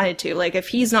she wanted to. Like, if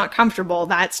he's not comfortable,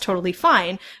 that's totally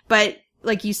fine. But,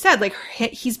 like you said, like,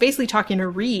 he's basically talking to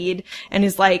Reed and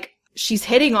is like, she's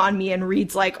hitting on me, and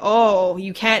Reed's like, oh,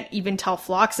 you can't even tell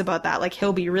Phlox about that. Like,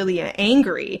 he'll be really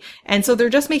angry. And so they're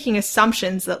just making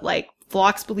assumptions that, like,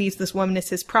 Phlox believes this woman is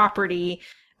his property.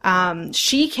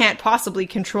 She can't possibly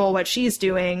control what she's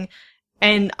doing.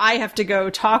 And I have to go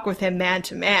talk with him man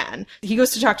to man. He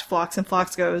goes to talk to Phlox, and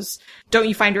Phlox goes, don't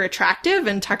you find her attractive?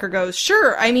 And Tucker goes,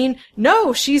 sure. I mean,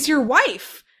 no, she's your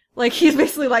wife. Like, he's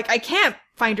basically like, I can't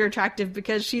find her attractive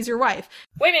because she's your wife.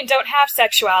 Women don't have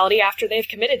sexuality after they've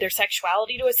committed their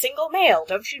sexuality to a single male,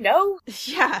 don't you know?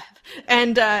 Yeah.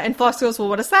 And Phlox goes, well,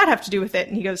 what does that have to do with it?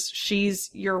 And he goes, she's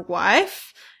your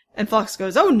wife? And Phlox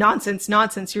goes, oh,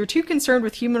 nonsense. You're too concerned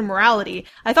with human morality.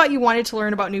 I thought you wanted to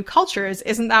learn about new cultures.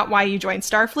 Isn't that why you joined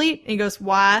Starfleet? And he goes,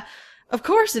 why? Of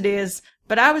course it is.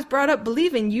 But I was brought up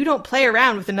believing you don't play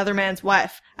around with another man's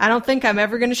wife. I don't think I'm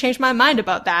ever going to change my mind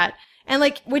about that. And,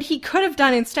 like, what he could have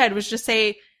done instead was just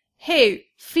say, hey,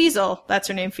 Feasel, that's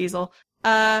her name, Feasel,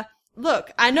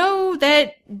 look, I know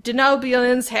that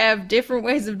Denobuans have different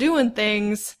ways of doing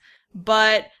things,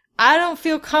 but I don't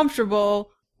feel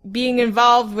comfortable being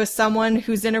involved with someone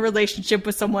who's in a relationship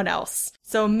with someone else.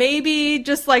 So maybe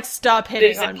just, like, stop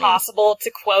hitting on me. Is it possible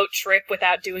to quote Trip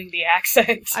without doing the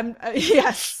accent?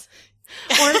 Yes.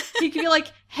 Or he could be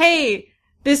like, hey,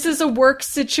 this is a work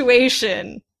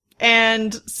situation.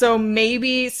 And so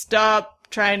maybe stop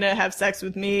trying to have sex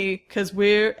with me because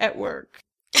we're at work.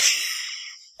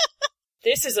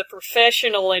 This is a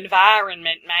professional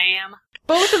environment, ma'am.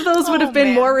 Both of those would have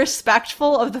been more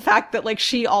respectful of the fact that, like,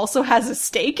 she also has a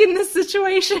stake in this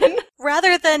situation.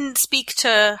 Rather than speak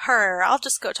to her, I'll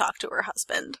just go talk to her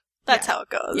husband. That's how it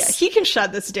goes. Yeah, he can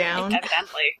shut this down.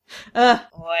 Evidently.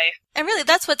 Boy. And really,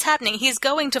 that's what's happening. He's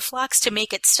going to Phlox to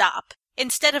make it stop.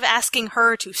 Instead of asking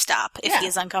her to stop if he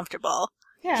is uncomfortable.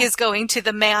 Yeah. He's going to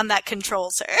the man that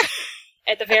controls her.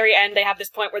 At the very end, they have this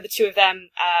point where the two of them,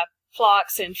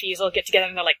 Phlox and Feasel, get together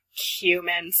and they're like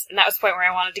humans. And that was the point where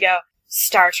I wanted to go,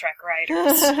 Star Trek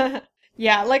writers.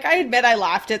 Yeah, like I admit I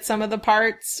laughed at some of the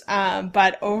parts,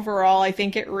 but overall I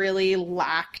think it really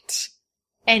lacked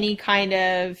any kind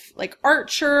of like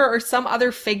Archer or some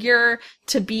other figure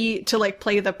to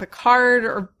play the Picard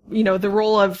or, you know, the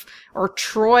role of, or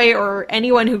Troy or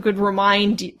anyone who could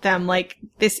remind them like,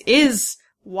 this is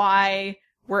why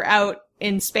we're out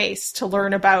in space, to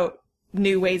learn about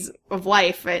new ways of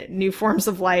life, new forms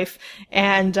of life,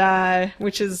 and,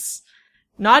 which is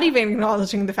not even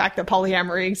acknowledging the fact that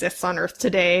polyamory exists on Earth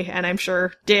today, and I'm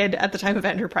sure did at the time of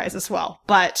Enterprise as well.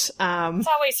 But, it's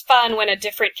always fun when a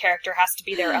different character has to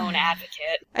be their own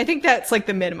advocate. I think that's like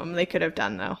the minimum they could have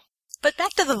done, though. But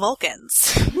back to the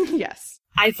Vulcans. Yes.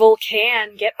 I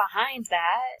Vulcan, get behind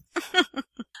that.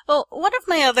 Well, one of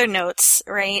my other notes,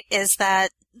 right, is that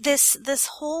this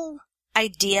whole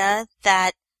idea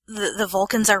that the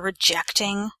Vulcans are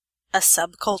rejecting a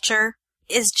subculture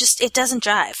is just, it doesn't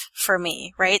jive for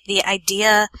me, right? The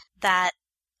idea that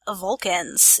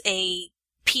Vulcans, a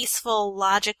peaceful,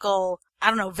 logical, I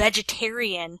don't know,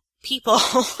 vegetarian people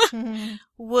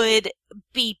would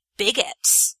be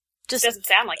bigots. Just doesn't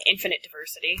sound like infinite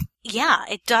diversity. Yeah,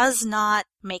 it does not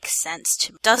make sense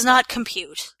to me. Does not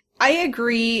compute. I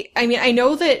agree. I mean, I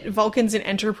know that Vulcans in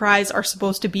Enterprise are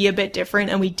supposed to be a bit different,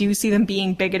 and we do see them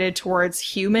being bigoted towards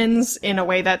humans in a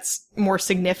way that's more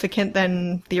significant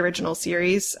than the original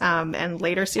series, and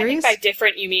later series. I think by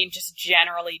different, you mean just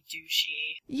generally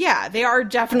douchey. Yeah, they are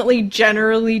definitely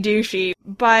generally douchey,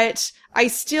 but I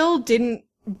still didn't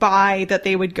buy that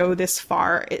they would go this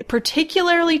far,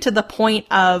 particularly to the point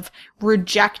of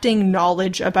rejecting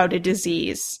knowledge about a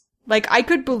disease. Like, I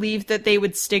could believe that they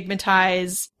would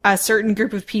stigmatize a certain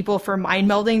group of people for mind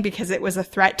melding because it was a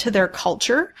threat to their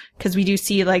culture, because we do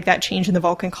see, like, that change in the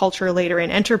Vulcan culture later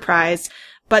in Enterprise.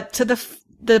 But to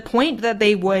the point that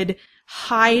they would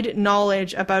hide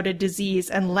knowledge about a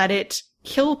disease and let it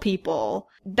kill people,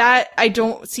 that I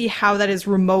don't see how that is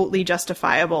remotely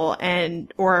justifiable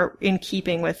or in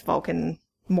keeping with Vulcan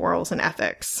morals and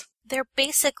ethics. They're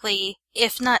basically,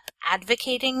 if not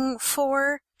advocating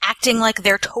for, acting like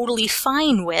they're totally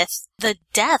fine with the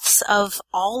deaths of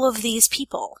all of these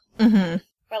people. Mm-hmm.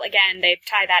 Well, again, they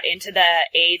tie that into the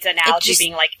AIDS analogy,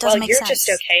 being like, well, you're just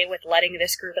okay with letting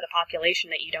this group of the population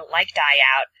that you don't like die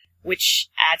out, which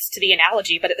adds to the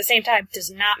analogy, but at the same time does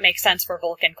not make sense for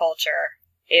Vulcan culture.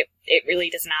 It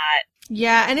really does not.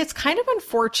 Yeah, and it's kind of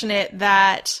unfortunate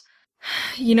that,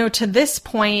 you know, to this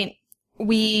point,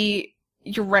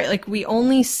 you're right, like, we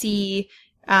only see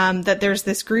that there's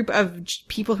this group of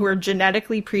people who are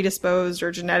genetically predisposed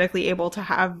or genetically able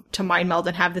to mind meld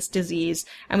and have this disease.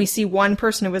 And we see one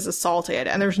person who was assaulted,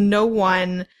 and there's no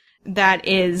one that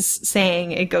is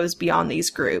saying it goes beyond these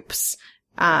groups.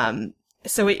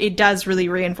 So it does really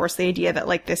reinforce the idea that,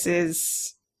 like, this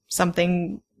is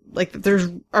something, like, there's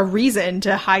a reason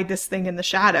to hide this thing in the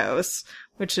shadows,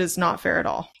 which is not fair at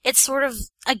all. It's sort of,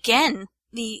 again,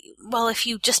 if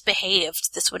you just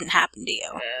behaved, this wouldn't happen to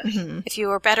you. Mm-hmm. If you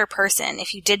were a better person,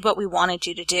 if you did what we wanted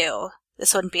you to do,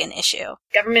 this wouldn't be an issue.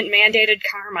 Government-mandated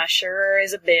karma sure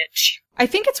is a bitch. I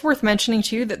think it's worth mentioning,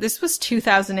 too, that this was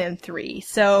 2003.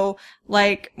 So,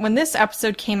 like, when this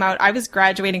episode came out, I was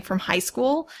graduating from high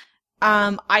school.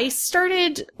 I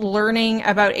started learning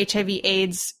about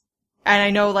HIV/AIDS, and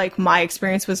I know, like, my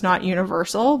experience was not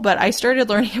universal, but I started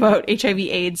learning about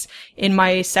HIV/AIDS in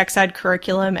my sex ed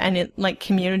curriculum and in, like,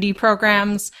 community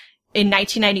programs in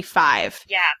 1995.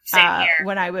 Yeah, same here.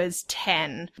 When I was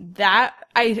 10.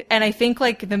 I think,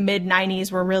 like, the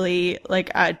mid-90s were really,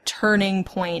 like, a turning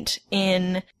point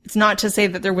in, it's not to say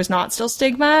that there was not still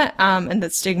stigma, and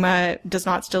that stigma does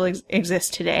not still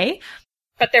exist today.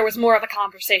 But there was more of a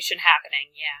conversation happening,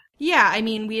 yeah. Yeah, I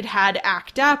mean, we had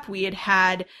ACT UP, we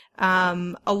had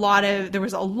there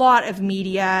was a lot of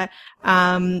media.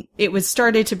 It was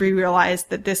started to be realized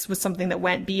that this was something that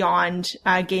went beyond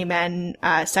gay men,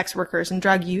 sex workers, and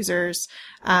drug users.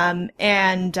 There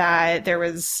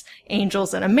was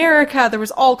Angels in America. There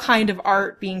was all kind of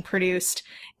art being produced.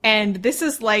 And this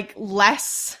is, like,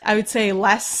 less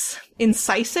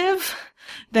incisive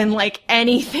than, like,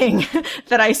 anything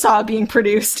that I saw being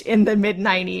produced in the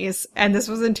mid-90s. And this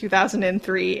was in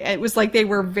 2003. It was like they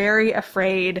were very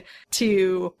afraid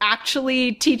to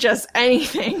actually teach us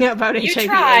anything about HIV/AIDS. You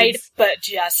tried, but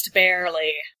just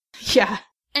barely. Yeah.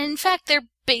 And in fact, they're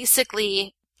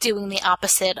basically doing the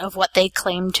opposite of what they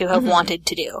claim to have wanted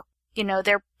to do. You know,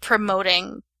 they're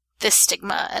promoting this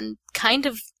stigma and kind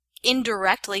of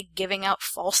indirectly giving out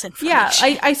false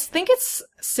information. Yeah, I think it's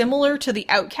similar to The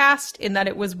Outcast in that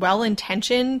it was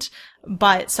well-intentioned,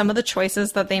 but some of the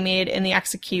choices that they made in the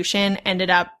execution ended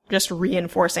up just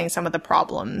reinforcing some of the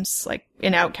problems. Like,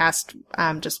 in Outcast,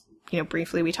 just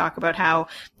briefly we talk about how,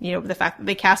 the fact that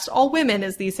they cast all women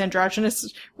as these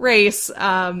androgynous race,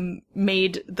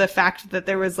 made the fact that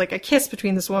there was like a kiss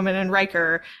between this woman and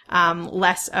Riker,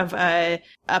 less of a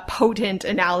potent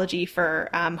analogy for,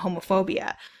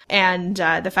 homophobia. And,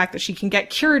 the fact that she can get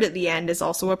cured at the end is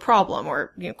also a problem,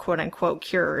 or, quote unquote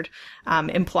cured,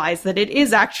 implies that it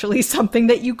is actually something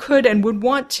that you could and would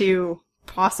want to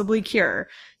possibly cure.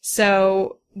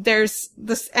 So there's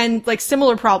this, and like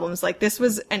similar problems, like this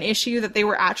was an issue that they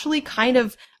were actually kind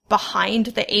of behind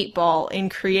the 8 ball in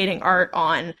creating art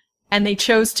on, and they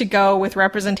chose to go with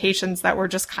representations that were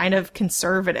just kind of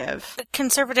conservative.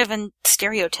 Conservative and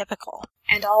stereotypical.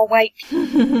 And all white.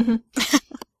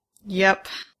 Yep.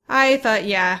 I thought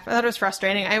it was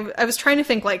frustrating. I was trying to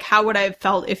think, like, how would I have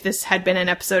felt if this had been an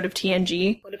episode of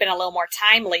TNG? Would have been a little more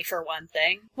timely, for one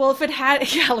thing. Well, if it had,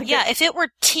 if it were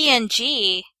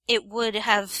TNG, it would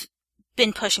have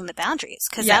been pushing the boundaries,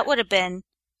 because that would have been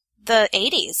the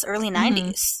 80s, early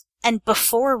 90s, and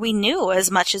before we knew as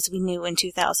much as we knew in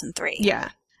 2003.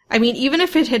 Yeah. I mean, even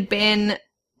if it had been,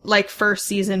 like, first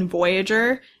season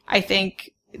Voyager, I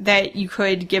think that you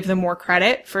could give them more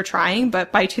credit for trying,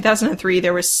 but by 2003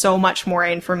 there was so much more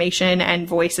information and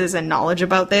voices and knowledge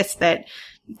about this that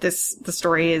the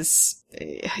story is,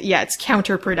 it's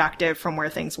counterproductive from where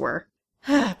things were.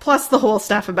 Plus the whole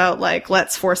stuff about, like,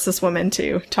 let's force this woman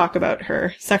to talk about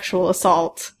her sexual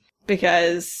assault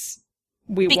because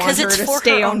we want her to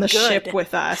stay on the ship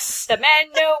with us. The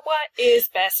men know what is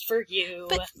best for you.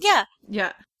 But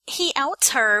yeah. He outs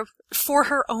her for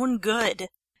her own good.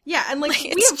 Yeah, and like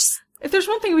if there's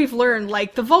one thing we've learned,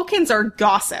 like, the Vulcans are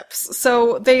gossips,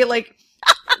 so they, like,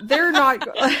 they're not,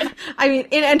 I mean,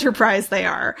 in Enterprise they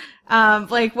are.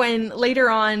 Like, when later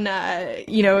on,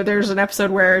 there's an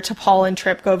episode where T'Pol and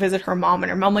Trip go visit her mom,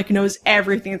 and her mom, like, knows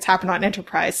everything that's happened on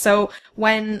Enterprise. So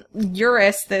when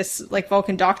Eurus, this, like,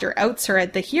 Vulcan doctor, outs her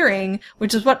at the hearing,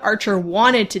 which is what Archer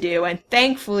wanted to do, and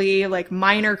thankfully, like,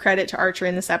 minor credit to Archer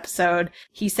in this episode,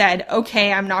 he said,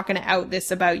 okay, I'm not gonna out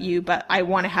this about you, but I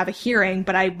want to have a hearing,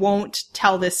 but I won't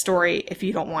tell this story if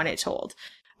you don't want it told.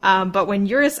 But when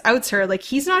Eurus outs her, like,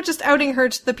 he's not just outing her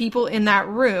to the people in that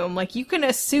room. Like, you can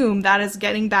assume that is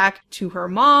getting back to her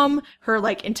mom, her,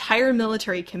 like, entire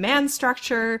military command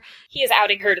structure. He is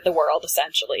outing her to the world,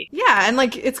 essentially. Yeah, and,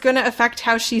 like, it's gonna affect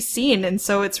how she's seen, and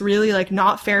so it's really, like,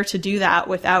 not fair to do that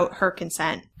without her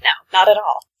consent. No, not at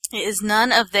all. It is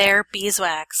none of their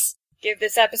beeswax. Give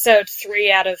this episode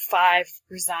 3 out of 5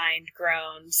 resigned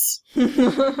groans.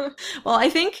 Well, I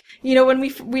think, when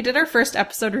we did our first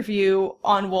episode review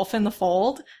on Wolf in the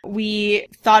Fold, we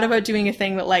thought about doing a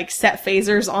thing that, like, set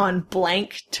phasers on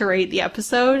blank to rate the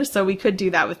episode, so we could do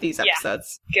that with these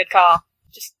episodes. Good call.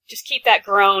 Just keep that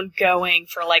groan going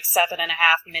for like 7.5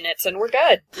 minutes and we're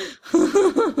good.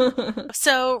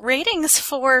 So, ratings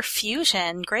for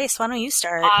Fusion. Grace, why don't you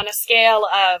start? On a scale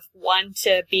of 1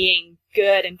 to being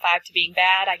good and 5 to being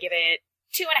bad, I give it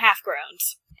 2.5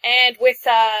 groans. And with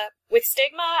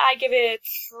Stigma, I give it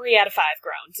 3 out of 5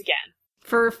 groans again.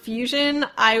 For Fusion,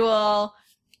 I will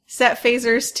set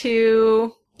phasers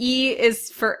to E is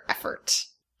for effort.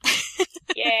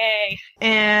 Yay.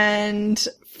 And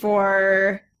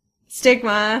for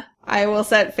Stigma, I will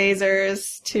set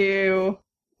phasers to,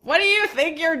 what do you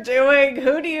think you're doing?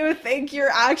 Who do you think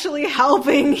you're actually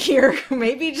helping here?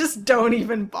 Maybe just don't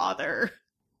even bother.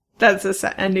 That's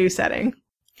a new setting.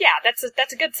 Yeah, that's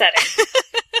a good setting.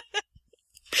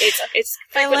 It's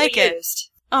frequently I like it. used.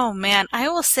 Oh man, I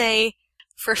will say,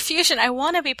 for Fusion, I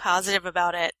want to be positive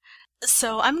about it.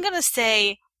 So I'm gonna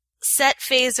say, set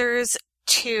phasers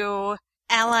to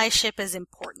allyship is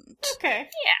important. Okay.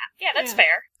 Yeah, that's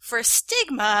fair. For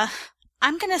Stigma,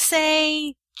 I'm gonna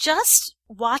say, just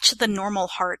watch The Normal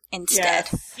Heart instead.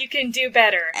 Yes. You can do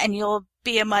better. And you'll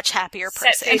be a much happier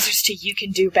person. Set phasers to you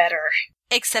can do better.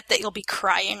 Except that you'll be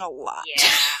crying a lot.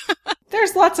 Yeah.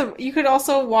 There's lots of, you could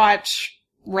also watch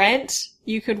Rent.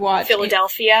 You could watch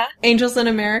Philadelphia. Angels in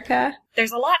America.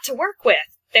 There's a lot to work with.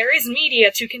 There is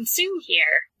media to consume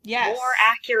here. Yes. More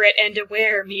accurate and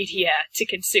aware media to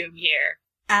consume here.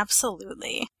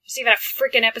 Absolutely. There's even a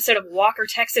freaking episode of Walker,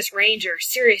 Texas Ranger.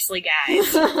 Seriously,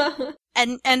 guys.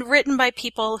 And written by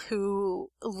people who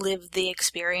lived the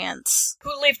experience.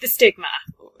 Who lived the stigma.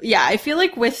 Yeah, I feel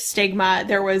like with Stigma,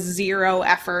 there was zero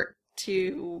effort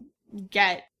to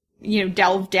get,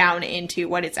 delve down into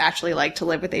what it's actually like to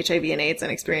live with HIV and AIDS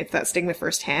and experience that stigma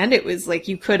firsthand. It was like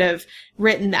you could have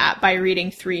written that by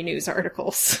reading 3 news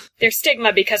articles. There's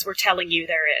stigma because we're telling you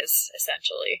there is,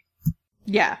 essentially.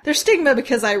 Yeah, there's stigma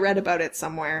because I read about it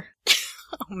somewhere.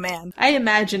 Oh man. I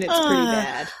imagine it's pretty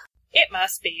bad. It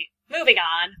must be. Moving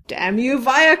on. Damn you,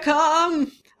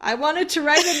 Viacom! I wanted to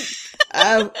write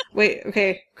an... wait,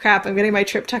 okay, crap, I'm getting my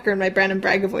Trip Tucker and my Brandon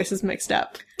Braga voices mixed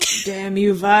up. Damn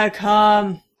you,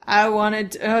 Viacom. I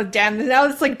wanted... oh, damn, now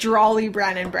it's like drawly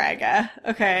Brandon Braga.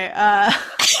 Okay,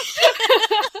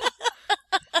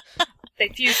 They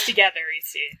fuse together, you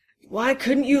see. Why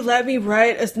couldn't you let me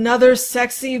write another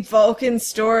sexy Vulcan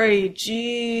story?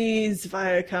 Jeez,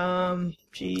 Viacom.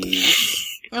 Jeez.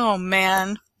 Oh,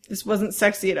 man. This wasn't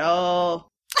sexy at all.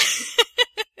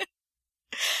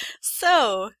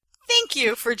 So, thank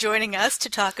you for joining us to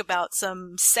talk about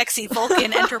some sexy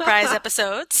Vulcan Enterprise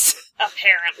episodes.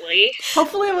 Apparently.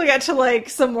 Hopefully we'll get to, like,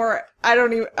 some more... I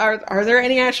don't even... Are there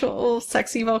any actual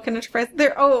sexy Vulcan Enterprise?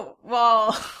 There... Oh,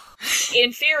 well...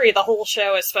 In theory, the whole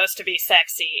show is supposed to be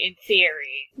sexy. In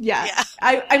theory. Yeah.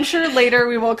 I'm sure later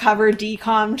we will cover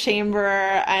decom chamber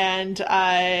and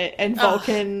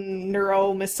Vulcan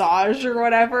neuro massage or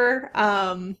whatever.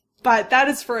 But that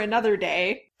is for another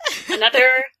day.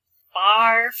 Another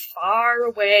far, far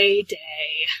away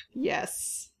day.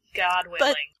 Yes. God willing.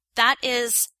 But that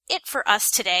is it for us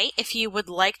today. If you would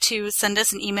like to send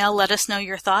us an email, let us know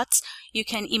your thoughts. You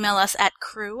can email us at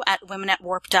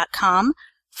crew@womenatwarp.com.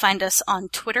 Find us on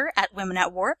Twitter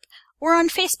 @WomenAtWarp or on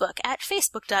Facebook at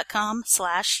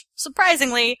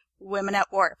facebook.com/surprisingly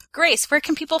WomenAtWarp. Grace, where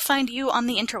can people find you on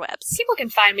the interwebs? People can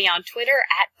find me on Twitter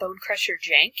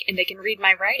 @BoneCrusherJank, and they can read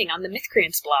my writing on the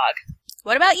Mythcreants blog.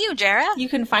 What about you, Jara? You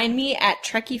can find me at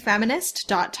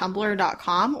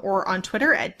trekkiefeminist.tumblr.com or on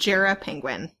Twitter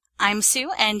 @JaraPenguin. I'm Sue,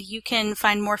 and you can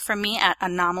find more from me at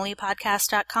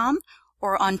anomalypodcast.com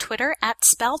or on Twitter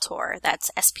 @Spaltor. That's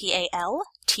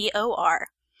SPALTOR.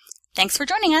 Thanks for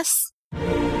joining us.